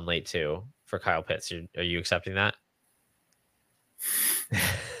late one, late two for Kyle Pitts? Are you accepting that?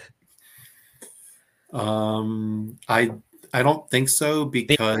 I don't think so The answer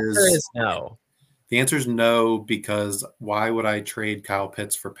because is no. the answer is no, because why would I trade Kyle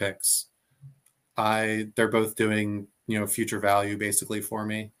Pitts for picks? They're both doing, future value basically for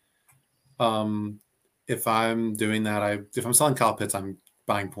me. Um, if I'm doing that, if I'm selling Kyle Pitts, I'm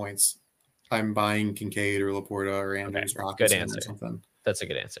buying points. I'm buying Kincaid or Laporta or Okay, Andrews or good Hawkinson or answer. something. That's a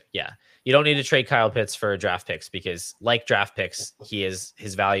good answer. Yeah. You don't need to trade Kyle Pitts for draft picks because, like draft picks, his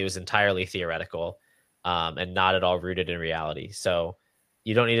value is entirely theoretical, and not at all rooted in reality. So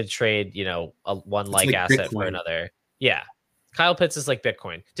you don't need to trade, one It's like like asset for Bitcoin. another. Yeah. Kyle Pitts is like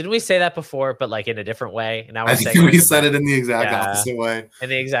Bitcoin. Didn't we say that before, but like in a different way? And now I we're think saying it we in the said best. it in the exact Yeah. opposite way. In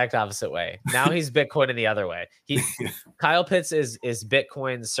the exact opposite way. Now he's Bitcoin in the other way. Kyle Pitts is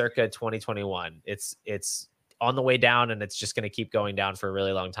Bitcoin circa 2021. It's on the way down and it's just going to keep going down for a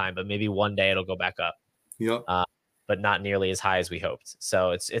really long time, but maybe one day it'll go back up. Yep. Uh, but not nearly as high as we hoped.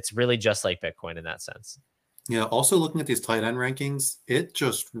 So it's really just like Bitcoin in that sense. Yeah. Also, looking at these tight end rankings, it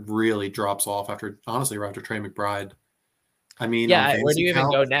just really drops off honestly, after Trey McBride. I mean, on Yeah, where do Fantasy you even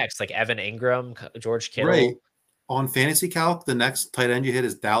go Calc, next? Like Evan Ingram, George right? Kittle. On Fantasy Calc, the next tight end you hit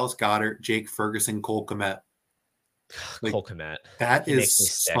is Dallas Goddard, Jake Ferguson, Cole Kmet. Like Cole Kmet. that He makes me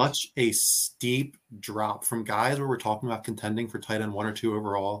is sick. such a steep drop from guys where we're talking about contending for tight end one or two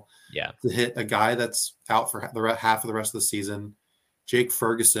overall Yeah. to hit a guy that's out for half of the rest of the season. Jake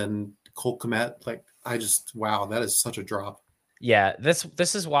Ferguson, Cole Kmet, wow, that is such a drop. Yeah, this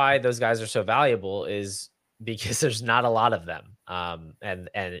is why those guys are so valuable is because there's not a lot of them. And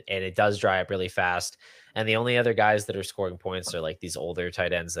it does dry up really fast. And the only other guys that are scoring points are like these older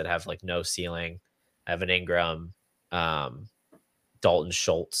tight ends that have like no ceiling. Evan Ingram, um, Dalton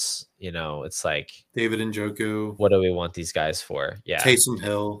Schultz, it's like David Njoku, what do we want these guys for? Yeah. Taysom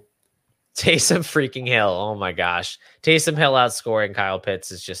Hill. Taysom freaking Hill. Oh my gosh. Taysom Hill outscoring Kyle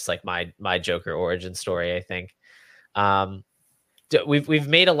Pitts is just like my Joker origin story, I think. Um, we've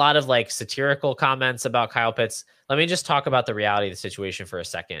made a lot of like satirical comments about Kyle Pitts. Let me just talk about the reality of the situation for a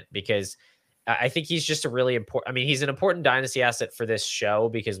second, because I think he's just a really important. I mean, he's an important dynasty asset for this show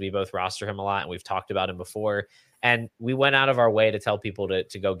because we both roster him a lot and we've talked about him before. And we went out of our way to tell people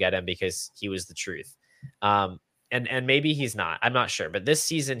to go get him because he was the truth. And maybe he's not. I'm not sure. But this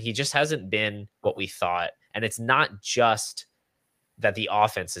season, he just hasn't been what we thought. And it's not just that the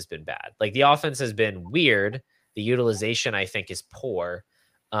offense has been bad. Like the offense has been weird. The utilization, I think, is poor.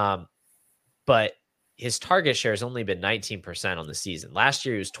 But his target share has only been 19% on the season. Last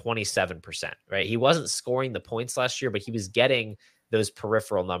year, he was 27%, right? He wasn't scoring the points last year, but he was getting those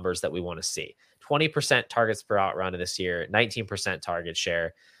peripheral numbers that we want to see. 20% targets per out run this year, 19% target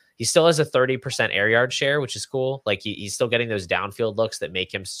share. He still has a 30% air yard share, which is cool. Like he's still getting those downfield looks that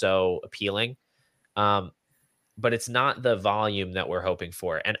make him so appealing. Um, but it's not the volume that we're hoping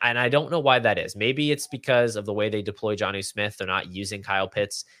for. And I don't know why that is. Maybe it's because of the way they deploy Johnny Smith. They're not using Kyle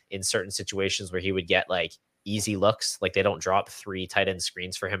Pitts in certain situations where he would get like easy looks. Like they don't drop 3 tight end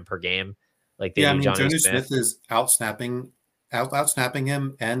screens for him per game like they Yeah, I do mean, Johnny Jonnu Smith. Smith is out snapping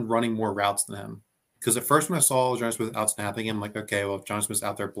him and running more routes than him. Because at first when I saw Jonnu Smith out snapping him, I'm like, okay, well, if Jonnu Smith's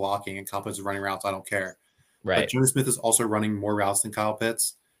out there blocking and Kyle Pitts is running routes, I don't care. But Right. Jonnu Smith is also running more routes than Kyle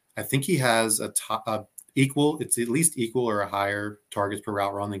Pitts. I think he has a equal, it's at least equal or a higher targets per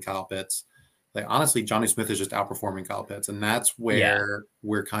route run than Kyle Pitts. Like honestly, Johnny Smith is just outperforming Kyle Pitts, and that's Yeah. where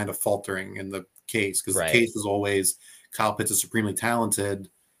we're kind of faltering in the case because the Right. case is always Kyle Pitts is supremely talented.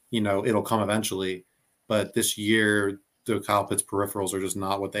 It'll come eventually, but this year the Kyle Pitts peripherals are just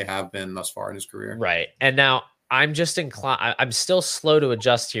not what they have been thus far in his career. Right. And now I'm just inclined. I'm still slow to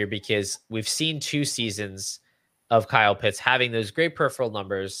adjust here because we've seen 2 seasons of Kyle Pitts having those great peripheral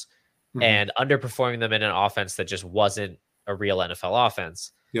numbers Hmm. and underperforming them in an offense that just wasn't a real NFL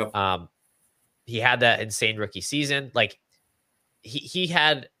offense. Yep. Um, he had that insane rookie season. Like he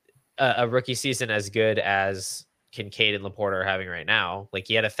had a rookie season as good as Kincaid and Laporta are having right now. Like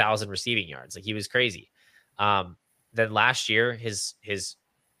he had 1,000 receiving yards. Like he was crazy. Um, then last year, his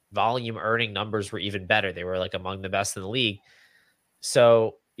volume earning numbers were even better. They were like among the best in the league.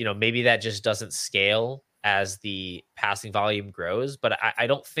 So, maybe that just doesn't scale as the passing volume grows, but I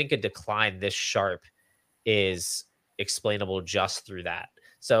don't think a decline this sharp is explainable just through that.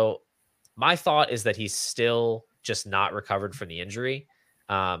 So, my thought is that he's still just not recovered from the injury.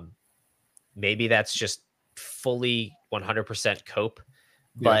 Um, Maybe that's just fully 100% cope,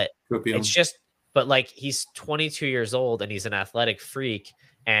 Yeah. but it's Copium. just, but like he's 22 years old and he's an athletic freak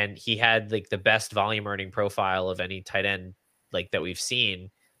and he had like the best volume earning profile of any tight end like that we've seen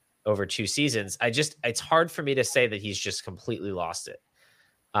over 2 seasons. It's hard for me to say that he's just completely lost it.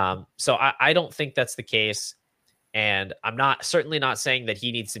 So I don't think that's the case. And I'm certainly not saying that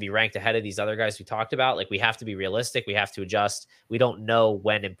he needs to be ranked ahead of these other guys we talked about. Like we have to be realistic. We have to adjust. We don't know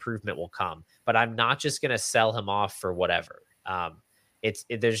when improvement will come, but I'm not just going to sell him off for whatever.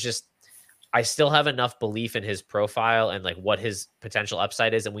 There's just, I still have enough belief in his profile and like what his potential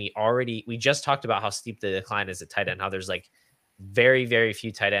upside is. And we just talked about how steep the decline is at tight end, how there's like very, very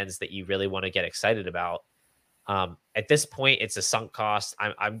few tight ends that you really want to get excited about. At this point, it's a sunk cost.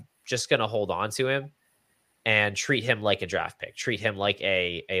 I'm just going to hold on to him and treat him like a draft pick, treat him like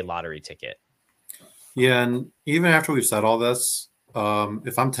a lottery ticket. Yeah, and even after we've said all this,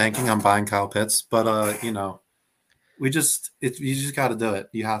 if I'm tanking, I'm buying Kyle Pitts. But you just got to do it.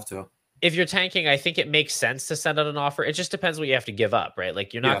 You have to. If you're tanking, I think it makes sense to send out an offer. It just depends what you have to give up, right?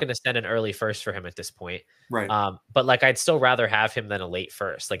 Like you're not Yeah. going to send an early first for him at this point. Right. But like I'd still rather have him than a late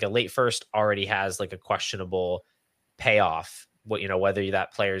first. Like a late first already has like a questionable payoff, whether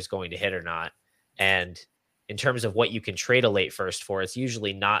that player is going to hit or not. And in terms of what you can trade a late first for, it's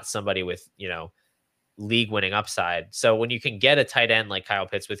usually not somebody with, league winning upside. So when you can get a tight end like Kyle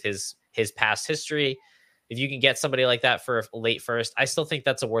Pitts with his past history, if you can get somebody like that for a late first, I still think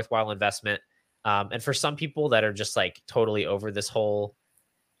that's a worthwhile investment. And for some people that are just like totally over this whole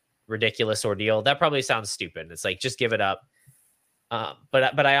ridiculous ordeal, that probably sounds stupid. It's like just give it up.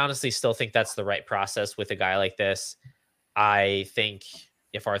 But I honestly still think that's the right process with a guy like this. I think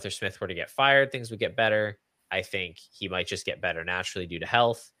if Arthur Smith were to get fired, things would get better. I think he might just get better naturally due to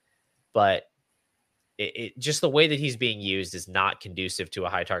health. But it just the way that he's being used is not conducive to a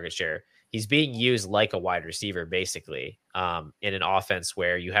high target share. He's being used like a wide receiver, basically, in an offense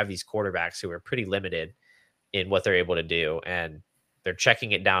where you have these quarterbacks who are pretty limited in what they're able to do. And they're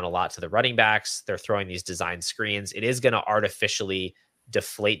checking it down a lot to the running backs. They're throwing these design screens. It is going to artificially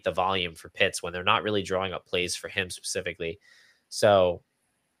deflate the volume for Pitts when they're not really drawing up plays for him specifically. So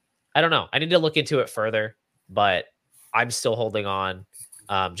I don't know. I need to look into it further, but I'm still holding on.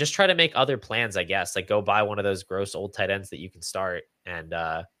 Just try to make other plans, I guess. Like go buy one of those gross old tight ends that you can start and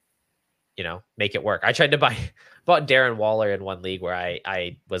make it work. I tried to bought Darren Waller in one league where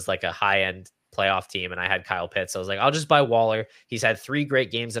I was like a high end playoff team and I had Kyle Pitts. So I was like, I'll just buy Waller. He's had 3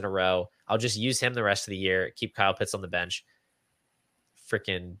 great games in a row. I'll just use him the rest of the year, keep Kyle Pitts on the bench.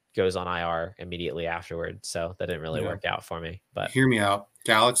 Freaking goes on IR immediately afterward. So that didn't really Yeah. work out for me. But Hear me out.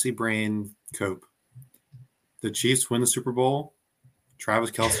 Galaxy brain cope. The Chiefs win the Super Bowl.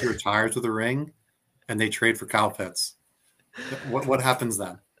 Travis Kelce retires with a ring, and they trade for Kyle Pitts. What happens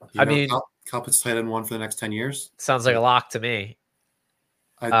then? I mean, Kyle Pitts tight end 1 for the next 10 years. sounds like a lock to me.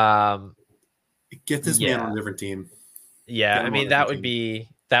 Get this man on a different team. Yeah, I mean that would be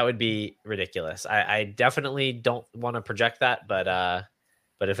ridiculous. I definitely don't want to project that, but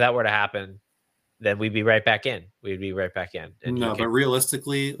if that were to happen, then we'd be right back in. We'd be right back in, and you No, but could.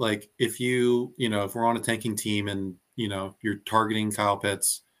 realistically, like if if we're on a tanking team and you're targeting Kyle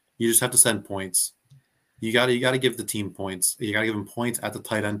Pitts, you just have to send points. You gotta give the team points. You gotta give them points at the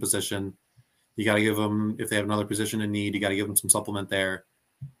tight end position. You gotta give them, if they have another position in need, you gotta give them some supplement there.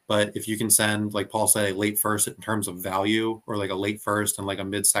 But if you can send, like Paul said, a late first in terms of value, or like a late first and like a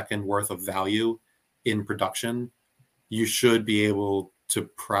mid-second worth of value in production, you should be able to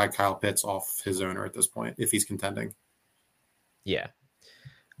pry Kyle Pitts off his owner at this point if he's contending. Yeah.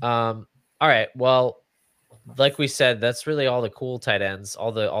 All right. Well, like we said, that's really all the cool tight ends,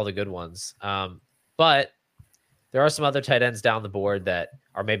 all the good ones. But there are some other tight ends down the board that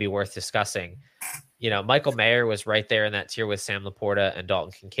are maybe worth discussing. Michael Mayer was right there in that tier with Sam Laporta and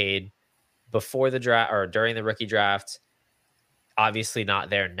Dalton Kincaid before the draft or during the rookie draft. Obviously not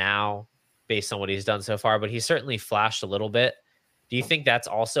there now based on what he's done so far, but he certainly flashed a little bit. Do you think that's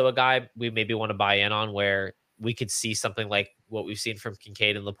also a guy we maybe want to buy in on, where we could see something like what we've seen from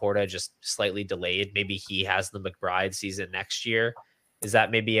Kincaid and Laporta, just slightly delayed? Maybe he has the McBride season next year. Is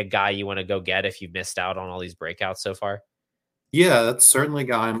that maybe a guy you want to go get if you've missed out on all these breakouts so far? Yeah, that's certainly a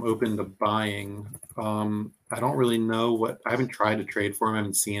guy I'm open to buying. I don't really know I haven't tried to trade for him. I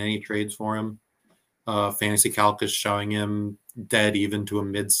haven't seen any trades for him. Fantasy Calc is showing him dead even to a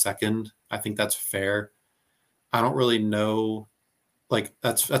mid-second. I think that's fair. I don't really know, like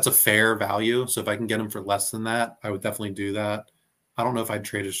that's a fair value. So if I can get him for less than that, I would definitely do that. I don't know if I'd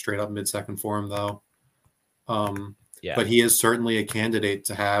trade a straight up mid-second for him though. Yeah. But he is certainly a candidate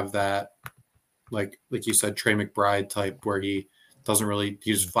to have that, like you said, Trey McBride type, where he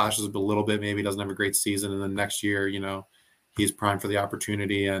just flashes a little bit, maybe doesn't have a great season, and then next year, he's primed for the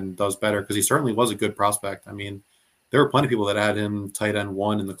opportunity and does better, because he certainly was a good prospect. I mean, there were plenty of people that had him tight end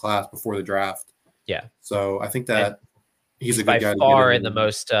 1 in the class before the draft. Yeah. So I think that he's a by good guy far to in the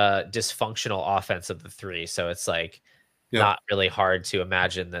most dysfunctional offense of the three. So it's like Yep. not really hard to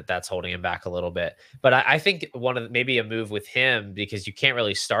imagine that that's holding him back a little bit. But I think maybe a move with him, because you can't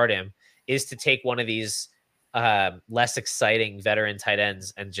really start him, is to take one of these less exciting veteran tight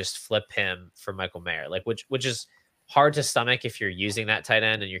ends and just flip him for Michael Mayer, like which is hard to stomach if you're using that tight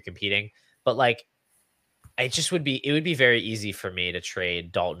end and you're competing. But like, it would be very easy for me to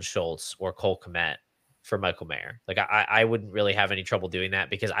trade Dalton Schultz or Cole Kmet for Michael Mayer. Like I wouldn't really have any trouble doing that,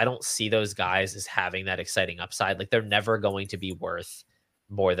 because I don't see those guys as having that exciting upside. Like they're never going to be worth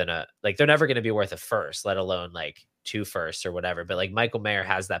more than they're never going to be worth a first, let alone like 2 firsts or whatever. But like Michael Mayer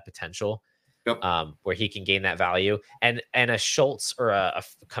has that potential, Yep. where he can gain that value. And a Schultz or a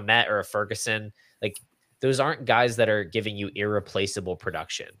Kmet or a Ferguson, like those aren't guys that are giving you irreplaceable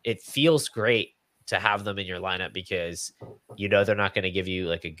production. It feels great to have them in your lineup because they're not going to give you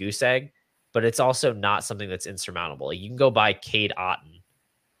like a goose egg, but it's also not something that's insurmountable. Like you can go buy Cade Otton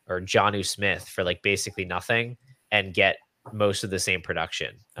or Jonnu Smith for like basically nothing and get most of the same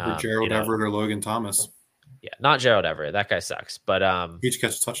production. Or Gerald Everett or Logan Thomas. Yeah, not Gerald Everett. That guy sucks. But each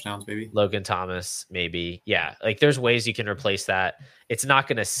catch touchdowns, baby. Logan Thomas, maybe. Yeah, like there's ways you can replace that. It's not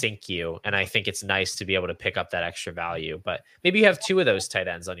going to sink you, and I think it's nice to be able to pick up that extra value. But maybe you have 2 of those tight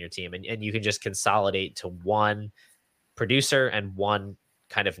ends on your team, and you can just consolidate to one producer and one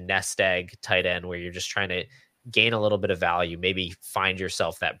kind of nest egg tight end where you're just trying to gain a little bit of value, maybe find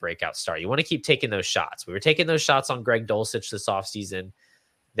yourself that breakout star. You want to keep taking those shots. We were taking those shots on Greg Dulcich this offseason.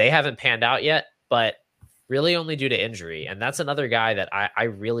 They haven't panned out yet, but really only due to injury. And that's another guy that I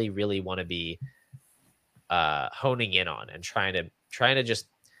really, really want to be honing in on and trying to just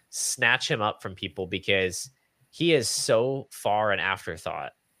snatch him up from people, because he is so far an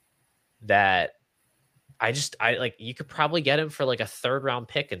afterthought that I like, you could probably get him for like a 3rd round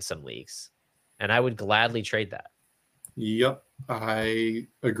pick in some leagues, and I would gladly trade that. Yep. I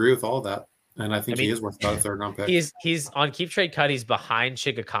agree with all that. And I think he is worth about a 3rd round pick. He's on Keep Trade Cut. He's behind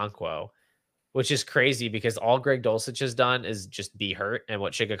Chigakonkwo, which is crazy because all Greg Dulcich has done is just be hurt. And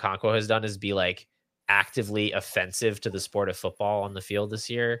what Chigakonkwo has done is be like actively offensive to the sport of football on the field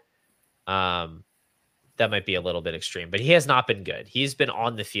this year. That might be a little bit extreme, but he has not been good. He's been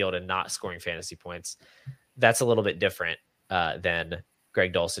on the field and not scoring fantasy points. That's a little bit different than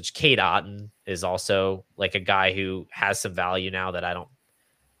Greg Dulcich. Cade Otton is also like a guy who has some value now that I don't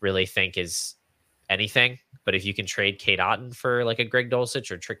really think is anything. But if you can trade Cade Otton for like a Greg Dulcich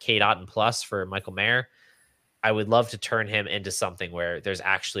or Cade Otton plus for Michael Mayer, I would love to turn him into something where there's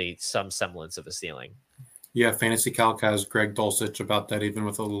actually some semblance of a ceiling. Yeah, Fantasy Calc has Greg Dulcich about that, even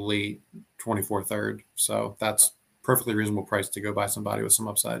with a late 24 third. So that's perfectly reasonable price to go buy somebody with some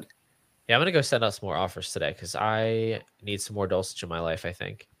upside. Yeah, I'm going to go send out some more offers today because I need some more Dulcich in my life, I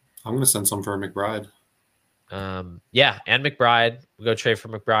think. I'm going to send some for McBride. Yeah, and McBride. We'll go trade for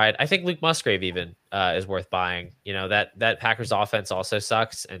McBride. I think Luke Musgrave even is worth buying. That Packers offense also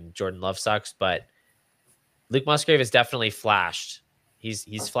sucks, and Jordan Love sucks, but Luke Musgrave has definitely flashed.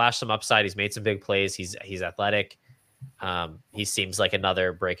 He's flashed some upside. He's made some big plays. He's athletic. He seems like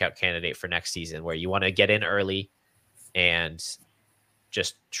another breakout candidate for next season, where you want to get in early and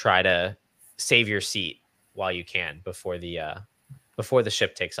just try to save your seat while you can before the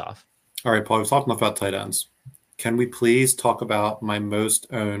ship takes off. All right, Paul, we've talked enough about tight ends. Can we please talk about my most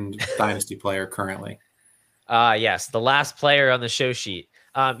owned Dynasty player currently? Yes, the last player on the show sheet.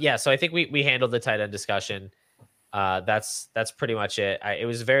 Yeah, so I think we handled the tight end discussion. That's pretty much it. It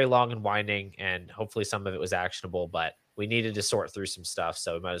was very long and winding, and hopefully some of it was actionable, but we needed to sort through some stuff,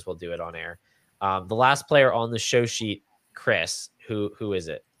 so we might as well do it on air. The last player on the show sheet, Chris, who is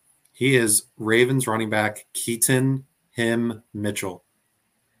it? He is Ravens running back Keaton Him Mitchell.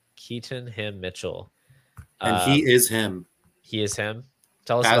 Keaton Him Mitchell. And he is him. He is him.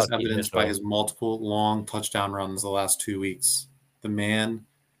 Tell us as about Keaton evidenced Mitchell. by his multiple long touchdown runs the last 2 weeks. The man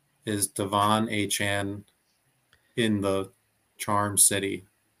is Devon A. Chan in the Charm City.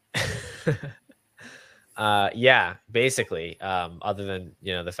 Yeah, basically. Other than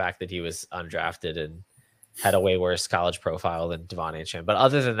the fact that he was undrafted and had a way worse college profile than Devon A. Chan. But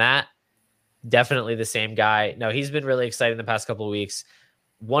other than that, definitely the same guy. No, he's been really exciting the past couple of weeks.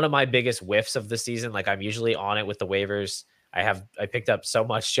 One of my biggest whiffs of the season. Like, I'm usually on it with the waivers. I picked up so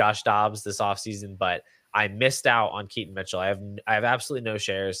much Josh Dobbs this offseason, but I missed out on Keaton Mitchell. I have absolutely no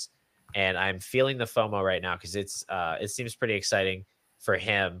shares, and I'm feeling the FOMO right now because it seems pretty exciting for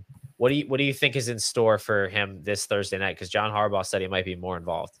him. What do you think is in store for him this Thursday night? Because John Harbaugh said he might be more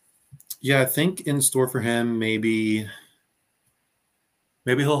involved. Yeah, I think in store for him, maybe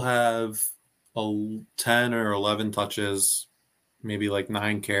he'll have 10 or 11 touches, maybe like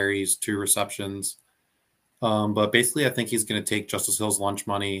 9 carries, 2 receptions. But basically, I think he's going to take Justice Hill's lunch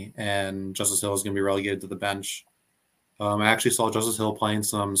money, and Justice Hill is going to be relegated to the bench. I actually saw Justice Hill playing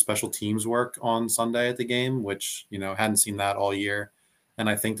some special teams work on Sunday at the game, which, hadn't seen that all year. And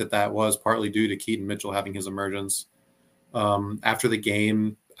I think that was partly due to Keaton Mitchell having his emergence. After the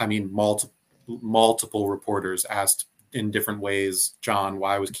game, I mean, multiple reporters asked in different ways, John,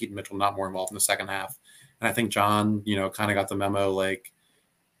 why was Keaton Mitchell not more involved in the second half? And I think John, kind of got the memo, like,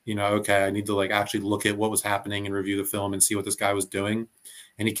 okay, I need to actually look at what was happening and review the film and see what this guy was doing.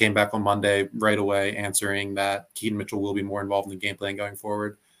 And he came back on Monday right away answering that Keaton Mitchell will be more involved in the game plan going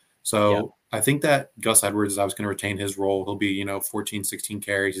forward. So yep. I think that Gus Edwards is going to retain his role. He'll be, 14, 16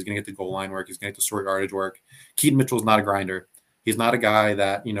 carries. He's going to get the goal line work. He's going to get the short yardage work. Keaton Mitchell is not a grinder. He's not a guy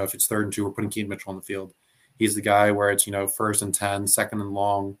that, if it's 3rd and 2, we're putting Keaton Mitchell on the field. He's the guy where it's, 1st and 10, 2nd and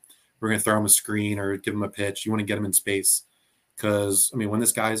long. We're going to throw him a screen or give him a pitch. You want to get him in space. Because, when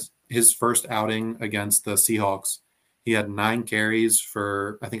this guy's his first outing against the Seahawks, he had 9 carries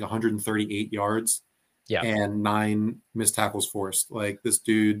for, I think, 138 yards and 9 missed tackles forced. Like, this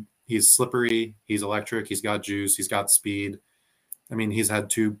dude, he's slippery. He's electric. He's got juice. He's got speed. He's had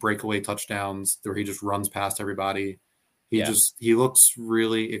 2 breakaway touchdowns where he just runs past everybody. He looks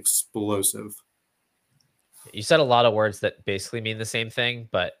really explosive. You said a lot of words that basically mean the same thing,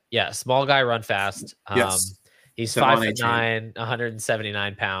 but yeah, small guy, run fast. Yes. He's 5'9",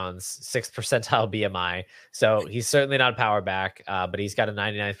 179 pounds, 6th percentile BMI. So he's certainly not a power back, but he's got a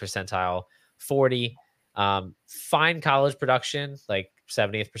 99th percentile 40. Fine college production, like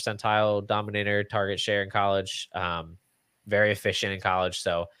 70th percentile dominator target share in college. Very efficient in college.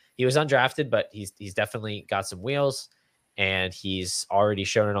 So he was undrafted, but he's definitely got some wheels, and he's already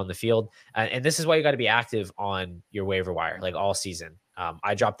shown it on the field. And this is why you got to be active on your waiver wire, like all season.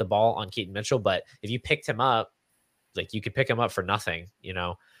 I dropped the ball on Keaton Mitchell, but if you picked him up, like, you could pick him up for nothing.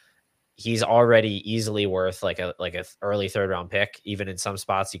 He's already easily worth like a early 3rd round pick. Even in some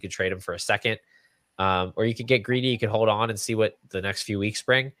spots, you could trade him for a 2nd, or you could get greedy. You could hold on and see what the next few weeks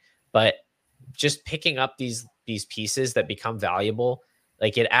bring. But just picking up these pieces that become valuable,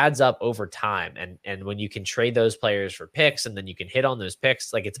 like, it adds up over time. And when you can trade those players for picks, and then you can hit on those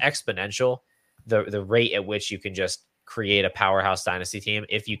picks, like, it's exponential, the rate at which you can just create a powerhouse dynasty team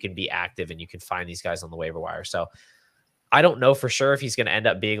if you can be active and you can find these guys on the waiver wire. So I don't know for sure if he's going to end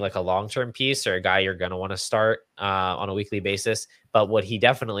up being like a long-term piece or a guy you're going to want to start on a weekly basis. But what he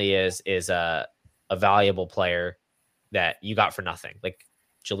definitely is a valuable player that you got for nothing. Like,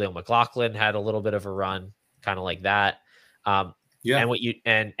 Jaleel McLaughlin had a little bit of a run, kind of like that. And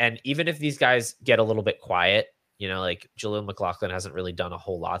even if these guys get a little bit quiet, like Jaleel McLaughlin hasn't really done a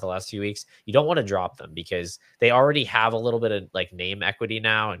whole lot the last few weeks, you don't want to drop them because they already have a little bit of like name equity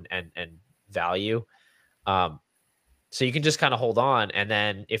now and value. So you can just kind of hold on, and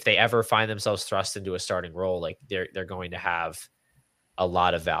then if they ever find themselves thrust into a starting role, like they're going to have a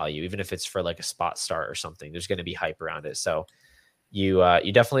lot of value, even if it's for like a spot start or something. There's going to be hype around it. So you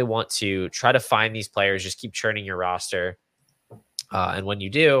definitely want to try to find these players. Just keep churning your roster, and when you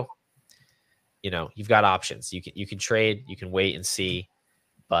do, you've got options. You can trade, you can wait and see,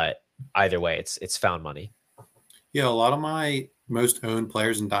 but either way, it's found money. Yeah, a lot of my most owned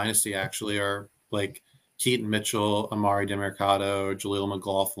players in Dynasty actually are like Keaton Mitchell, Amari DeMercado, Jaleel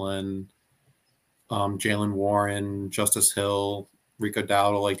McLaughlin, Jalen Warren, Justice Hill, Rico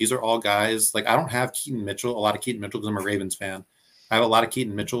Dowdle. Like these are all guys. Like I don't have Keaton Mitchell, a lot of Keaton Mitchell because I'm a Ravens fan. I have a lot of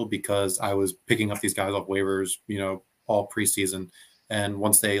Keaton Mitchell because I was picking up these guys off waivers, all preseason. And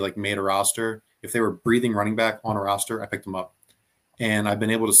once they like made a roster, if they were breathing running back on a roster, I picked them up. And I've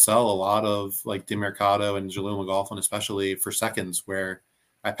been able to sell a lot of like DeMercado and Jaleel McLaughlin, especially for seconds, where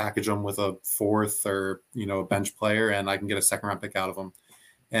I package them with a fourth or a bench player, and I can get a second round pick out of them.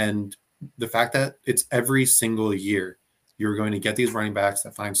 And the fact that it's every single year you're going to get these running backs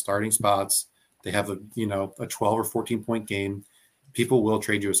that find starting spots. They have a 12 or 14 point game. People will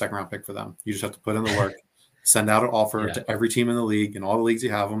trade you a second round pick for them. You just have to put in the work, send out an offer to every team in the league, and all the leagues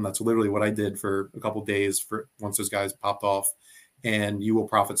you have them. That's literally what I did for a couple of days for once those guys popped off, and you will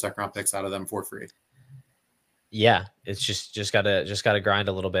profit second round picks out of them for free. Yeah, it's just gotta grind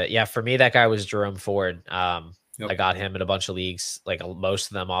a little bit. Yeah, for me, that guy was Jerome Ford. I got him in a bunch of leagues, like most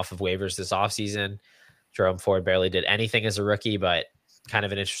of them off of waivers this offseason. Jerome Ford barely did anything as a rookie, but kind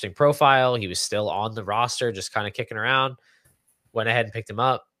of an interesting profile. He was still on the roster, just kind of kicking around. Went ahead and picked him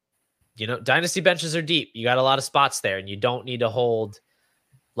up. Dynasty benches are deep. You got a lot of spots there, and you don't need to hold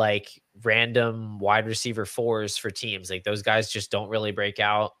like random wide receiver fours for teams. Like those guys just don't really break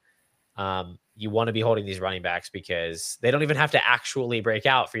out. You want to be holding these running backs because they don't even have to actually break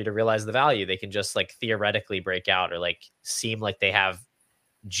out for you to realize the value. They can just like theoretically break out or like seem like they have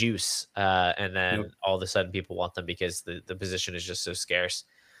juice. And then all of a sudden people want them because the position is just so scarce.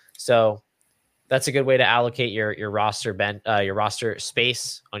 So that's a good way to allocate your roster your roster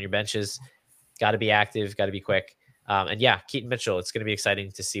space on your benches. Got to be active, got to be quick. And yeah, Keaton Mitchell, it's going to be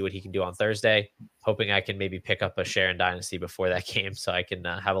exciting to see what he can do on Thursday. Hoping I can maybe pick up a share in Dynasty before that game so I can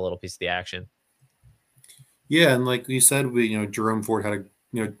have a little piece of the action. Yeah, and like you said, Jerome Ford had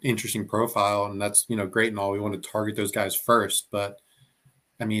a interesting profile, and that's great and all. We want to target those guys first, but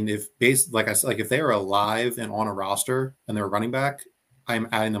I mean, if they are alive and on a roster and they're a running back, I'm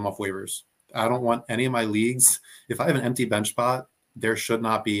adding them off waivers. I don't want any of my leagues. If I have an empty bench spot, there should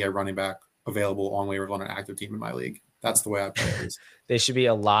not be a running back available on waivers on an active team in my league. That's the way I play these. They should be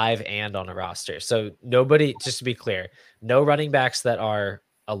alive and on a roster. So nobody, just to be clear, no running backs that are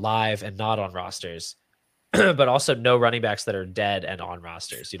alive and not on rosters, but also no running backs that are dead and on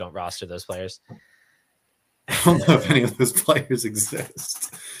rosters. You don't roster those players. I don't know if any of those players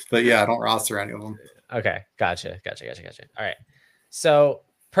exist, but yeah, I don't roster any of them. Okay. Gotcha. All right. So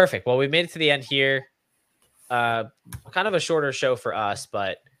perfect. Well, we made it to the end here. Kind of a shorter show for us,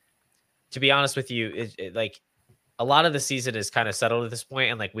 but to be honest with you, like a lot of the season is kind of settled at this point,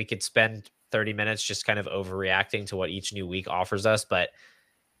 and like we could spend 30 minutes just kind of overreacting to what each new week offers us, but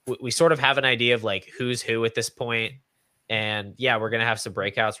we sort of have an idea of like who's who at this point. And yeah, we're going to have some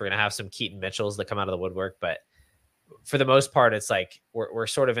breakouts. We're going to have some Keaton Mitchells that come out of the woodwork, but for the most part, it's like we're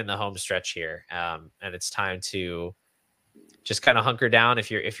sort of in the home stretch here. And it's time to just kind of hunker down.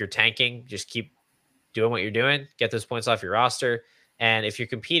 If you're tanking, just keep doing what you're doing, get those points off your roster. And if you're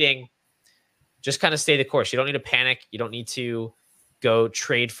competing, just kind of stay the course. You don't need to panic. You don't need to go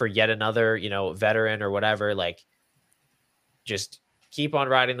trade for yet another, veteran or whatever. Like just keep on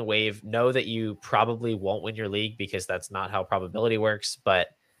riding the wave. Know that you probably won't win your league because that's not how probability works, but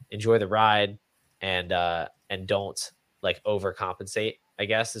enjoy the ride and don't like overcompensate, I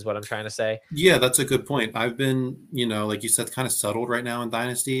guess is what I'm trying to say. Yeah, that's a good point. I've been, like you said, kind of settled right now in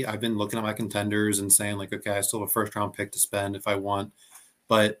Dynasty. I've been looking at my contenders and saying like, okay, I still have a first round pick to spend if I want,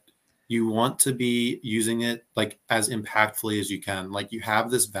 but you want to be using it like as impactfully as you can. Like you have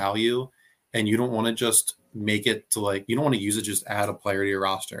this value and you don't want to just make it to like, you don't want to use it, just add a player to your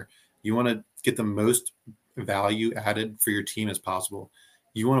roster. You want to get the most value added for your team as possible.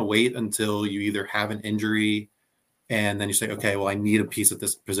 You want to wait until you either have an injury and then you say, okay, well, I need a piece at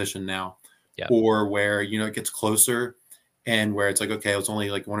this position now. Yeah. Or where, it gets closer and where it's like, okay, it's only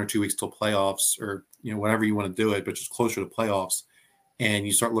like 1 or 2 weeks till playoffs or, whenever you want to do it, but just closer to playoffs. And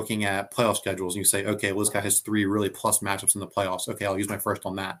you start looking at playoff schedules and you say, okay, well, this guy has 3 really plus matchups in the playoffs. Okay, I'll use my first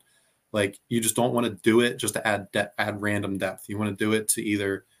on that. Like you just don't want to do it just to add random depth. You want to do it to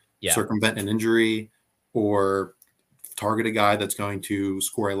either circumvent an injury or target a guy that's going to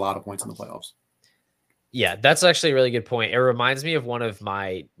score a lot of points in the playoffs. Yeah, that's actually a really good point. It reminds me of one of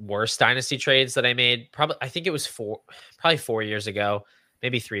my worst dynasty trades that I made. Probably, I think it was probably 4 years ago,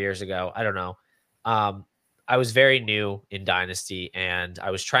 maybe 3 years ago. I don't know. Um, I was very new in dynasty, and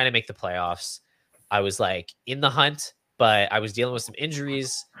I was trying to make the playoffs. I was like in the hunt, but I was dealing with some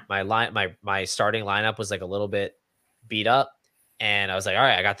injuries. My starting lineup was like a little bit beat up, and I was like, all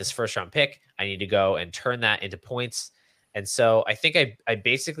right, I got this first round pick. I need to go and turn that into points. And so I think I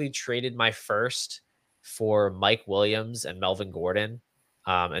basically traded my first for Mike Williams and Melvin Gordon.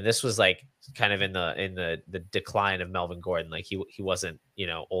 And this was like kind of in the decline of Melvin Gordon. Like he wasn't,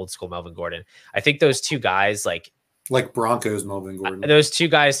 old school Melvin Gordon. I think those two guys, Like Broncos, Melvin Gordon. those two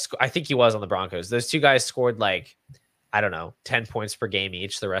guys, I think he was on the Broncos. Those two guys scored like, I don't know, 10 points per game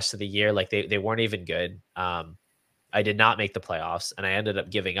each the rest of the year. Like they weren't even good. I did not make the playoffs, and I ended up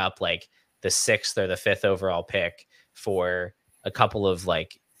giving up like the 6th or the 5th overall pick for a couple of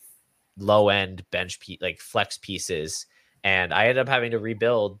like low end like flex pieces. And I ended up having to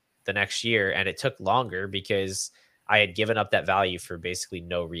rebuild the next year, and it took longer because I had given up that value for basically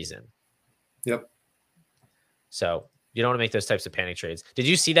no reason. Yep. So you don't want to make those types of panic trades. Did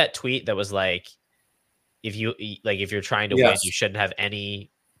you see that tweet that was like, if you're trying to win, you shouldn't have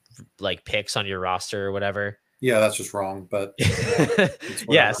any like picks on your roster or whatever? Yeah, that's just wrong. But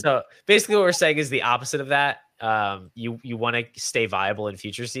yeah. So basically, what we're saying is the opposite of that. You want to stay viable in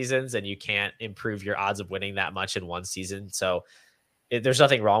future seasons, and you can't improve your odds of winning that much in one season. So there's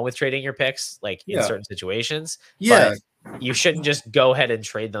nothing wrong with trading your picks, like in certain situations. Yeah, but you shouldn't just go ahead and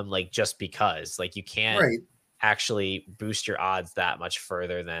trade them like just because. Like you can't actually boost your odds that much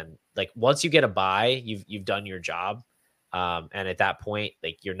further than like once you get a buy, you've done your job. And at that point,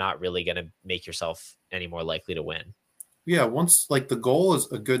 like you're not really going to make yourself any more likely to win. Yeah, once like the goal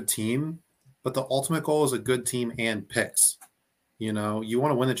is a good team, but the ultimate goal is a good team and picks. You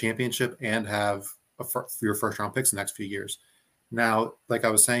want to win the championship and have your first round picks the next few years. Now, like I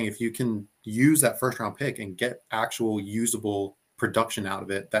was saying, if you can use that first round pick and get actual usable production out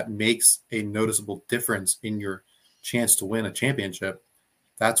of it, that makes a noticeable difference in your chance to win a championship.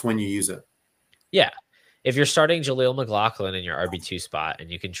 That's when you use it. Yeah. If you're starting Jaleel McLaughlin in your RB2 spot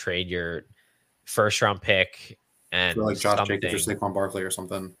and you can trade your first round pick and like Josh Jacobs or Saquon Barkley or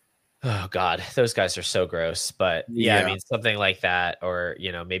something. Oh God, those guys are so gross. But yeah, I mean something like that, or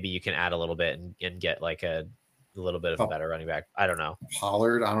maybe you can add a little bit and get like a little bit of a better running back. I don't know.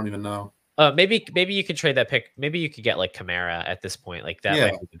 Pollard, I don't even know. Maybe you could trade that pick. Maybe you could get like Kamara at this point. Like that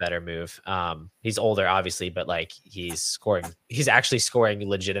might be the better move. He's older, obviously, but like he's actually scoring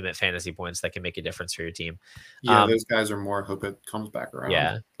legitimate fantasy points that can make a difference for your team. Yeah, those guys are more hope it comes back around.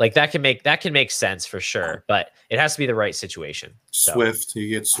 Yeah, like that can make sense for sure, but it has to be the right situation. Swift, you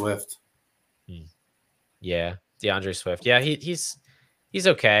get Swift. Yeah, DeAndre Swift. Yeah, he's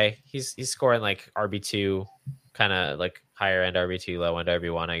okay. He's scoring like RB2, kind of like higher end RB2, low end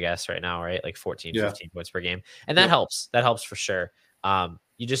RB1, I guess, right now, right? Like 14, 15 points per game. And that helps. That helps for sure.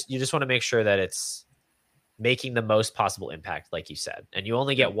 You just want to make sure that it's making the most possible impact, like you said. And you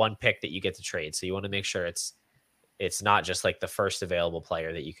only get one pick that you get to trade. So you want to make sure it's not just like the first available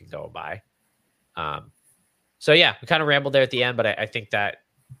player that you can go and buy. So yeah, we kind of rambled there at the end, but I think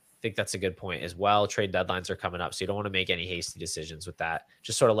that's a good point as well. Trade deadlines are coming up, so you don't want to make any hasty decisions with that.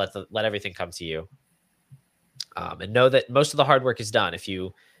 Just sort of let everything come to you. And know that most of the hard work is done. If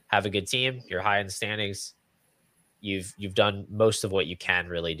you have a good team, you're high in the standings, you've done most of what you can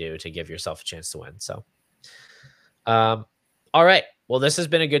really do to give yourself a chance to win. So, all right. Well, this has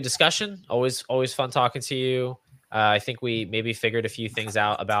been a good discussion. Always fun talking to you. I think we maybe figured a few things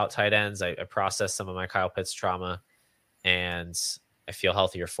out about tight ends. I processed some of my Kyle Pitts trauma, and I feel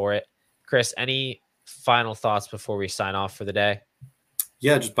healthier for it. Chris, any final thoughts before we sign off for the day?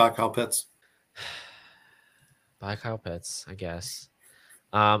 Yeah, just buy Kyle Pitts. Buy Kyle Pitts, I guess.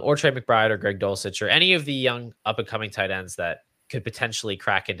 Or Trey McBride or Greg Dulcich or any of the young up-and-coming tight ends that could potentially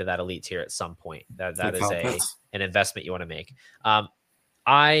crack into that elite tier at some point. That is an investment you want to make.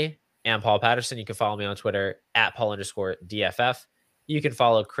 I am Paul Patterson. You can follow me on Twitter at Paul_DFF. You can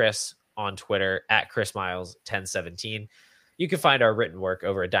follow Chris on Twitter at ChrisMiles1017. You can find our written work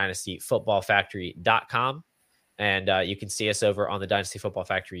over at DynastyFootballFactory.com. And you can see us over on the Dynasty Football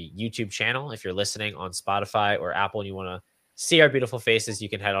Factory YouTube channel. If you're listening on Spotify or Apple and you want to see our beautiful faces, you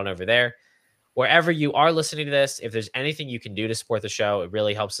can head on over there. Wherever you are listening to this, if there's anything you can do to support the show, it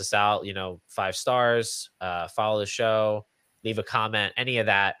really helps us out. 5 stars, follow the show, leave a comment, any of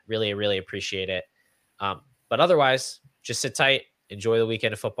that. Really, really appreciate it. But otherwise, just sit tight, enjoy the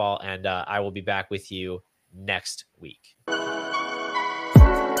weekend of football, and I will be back with you next week.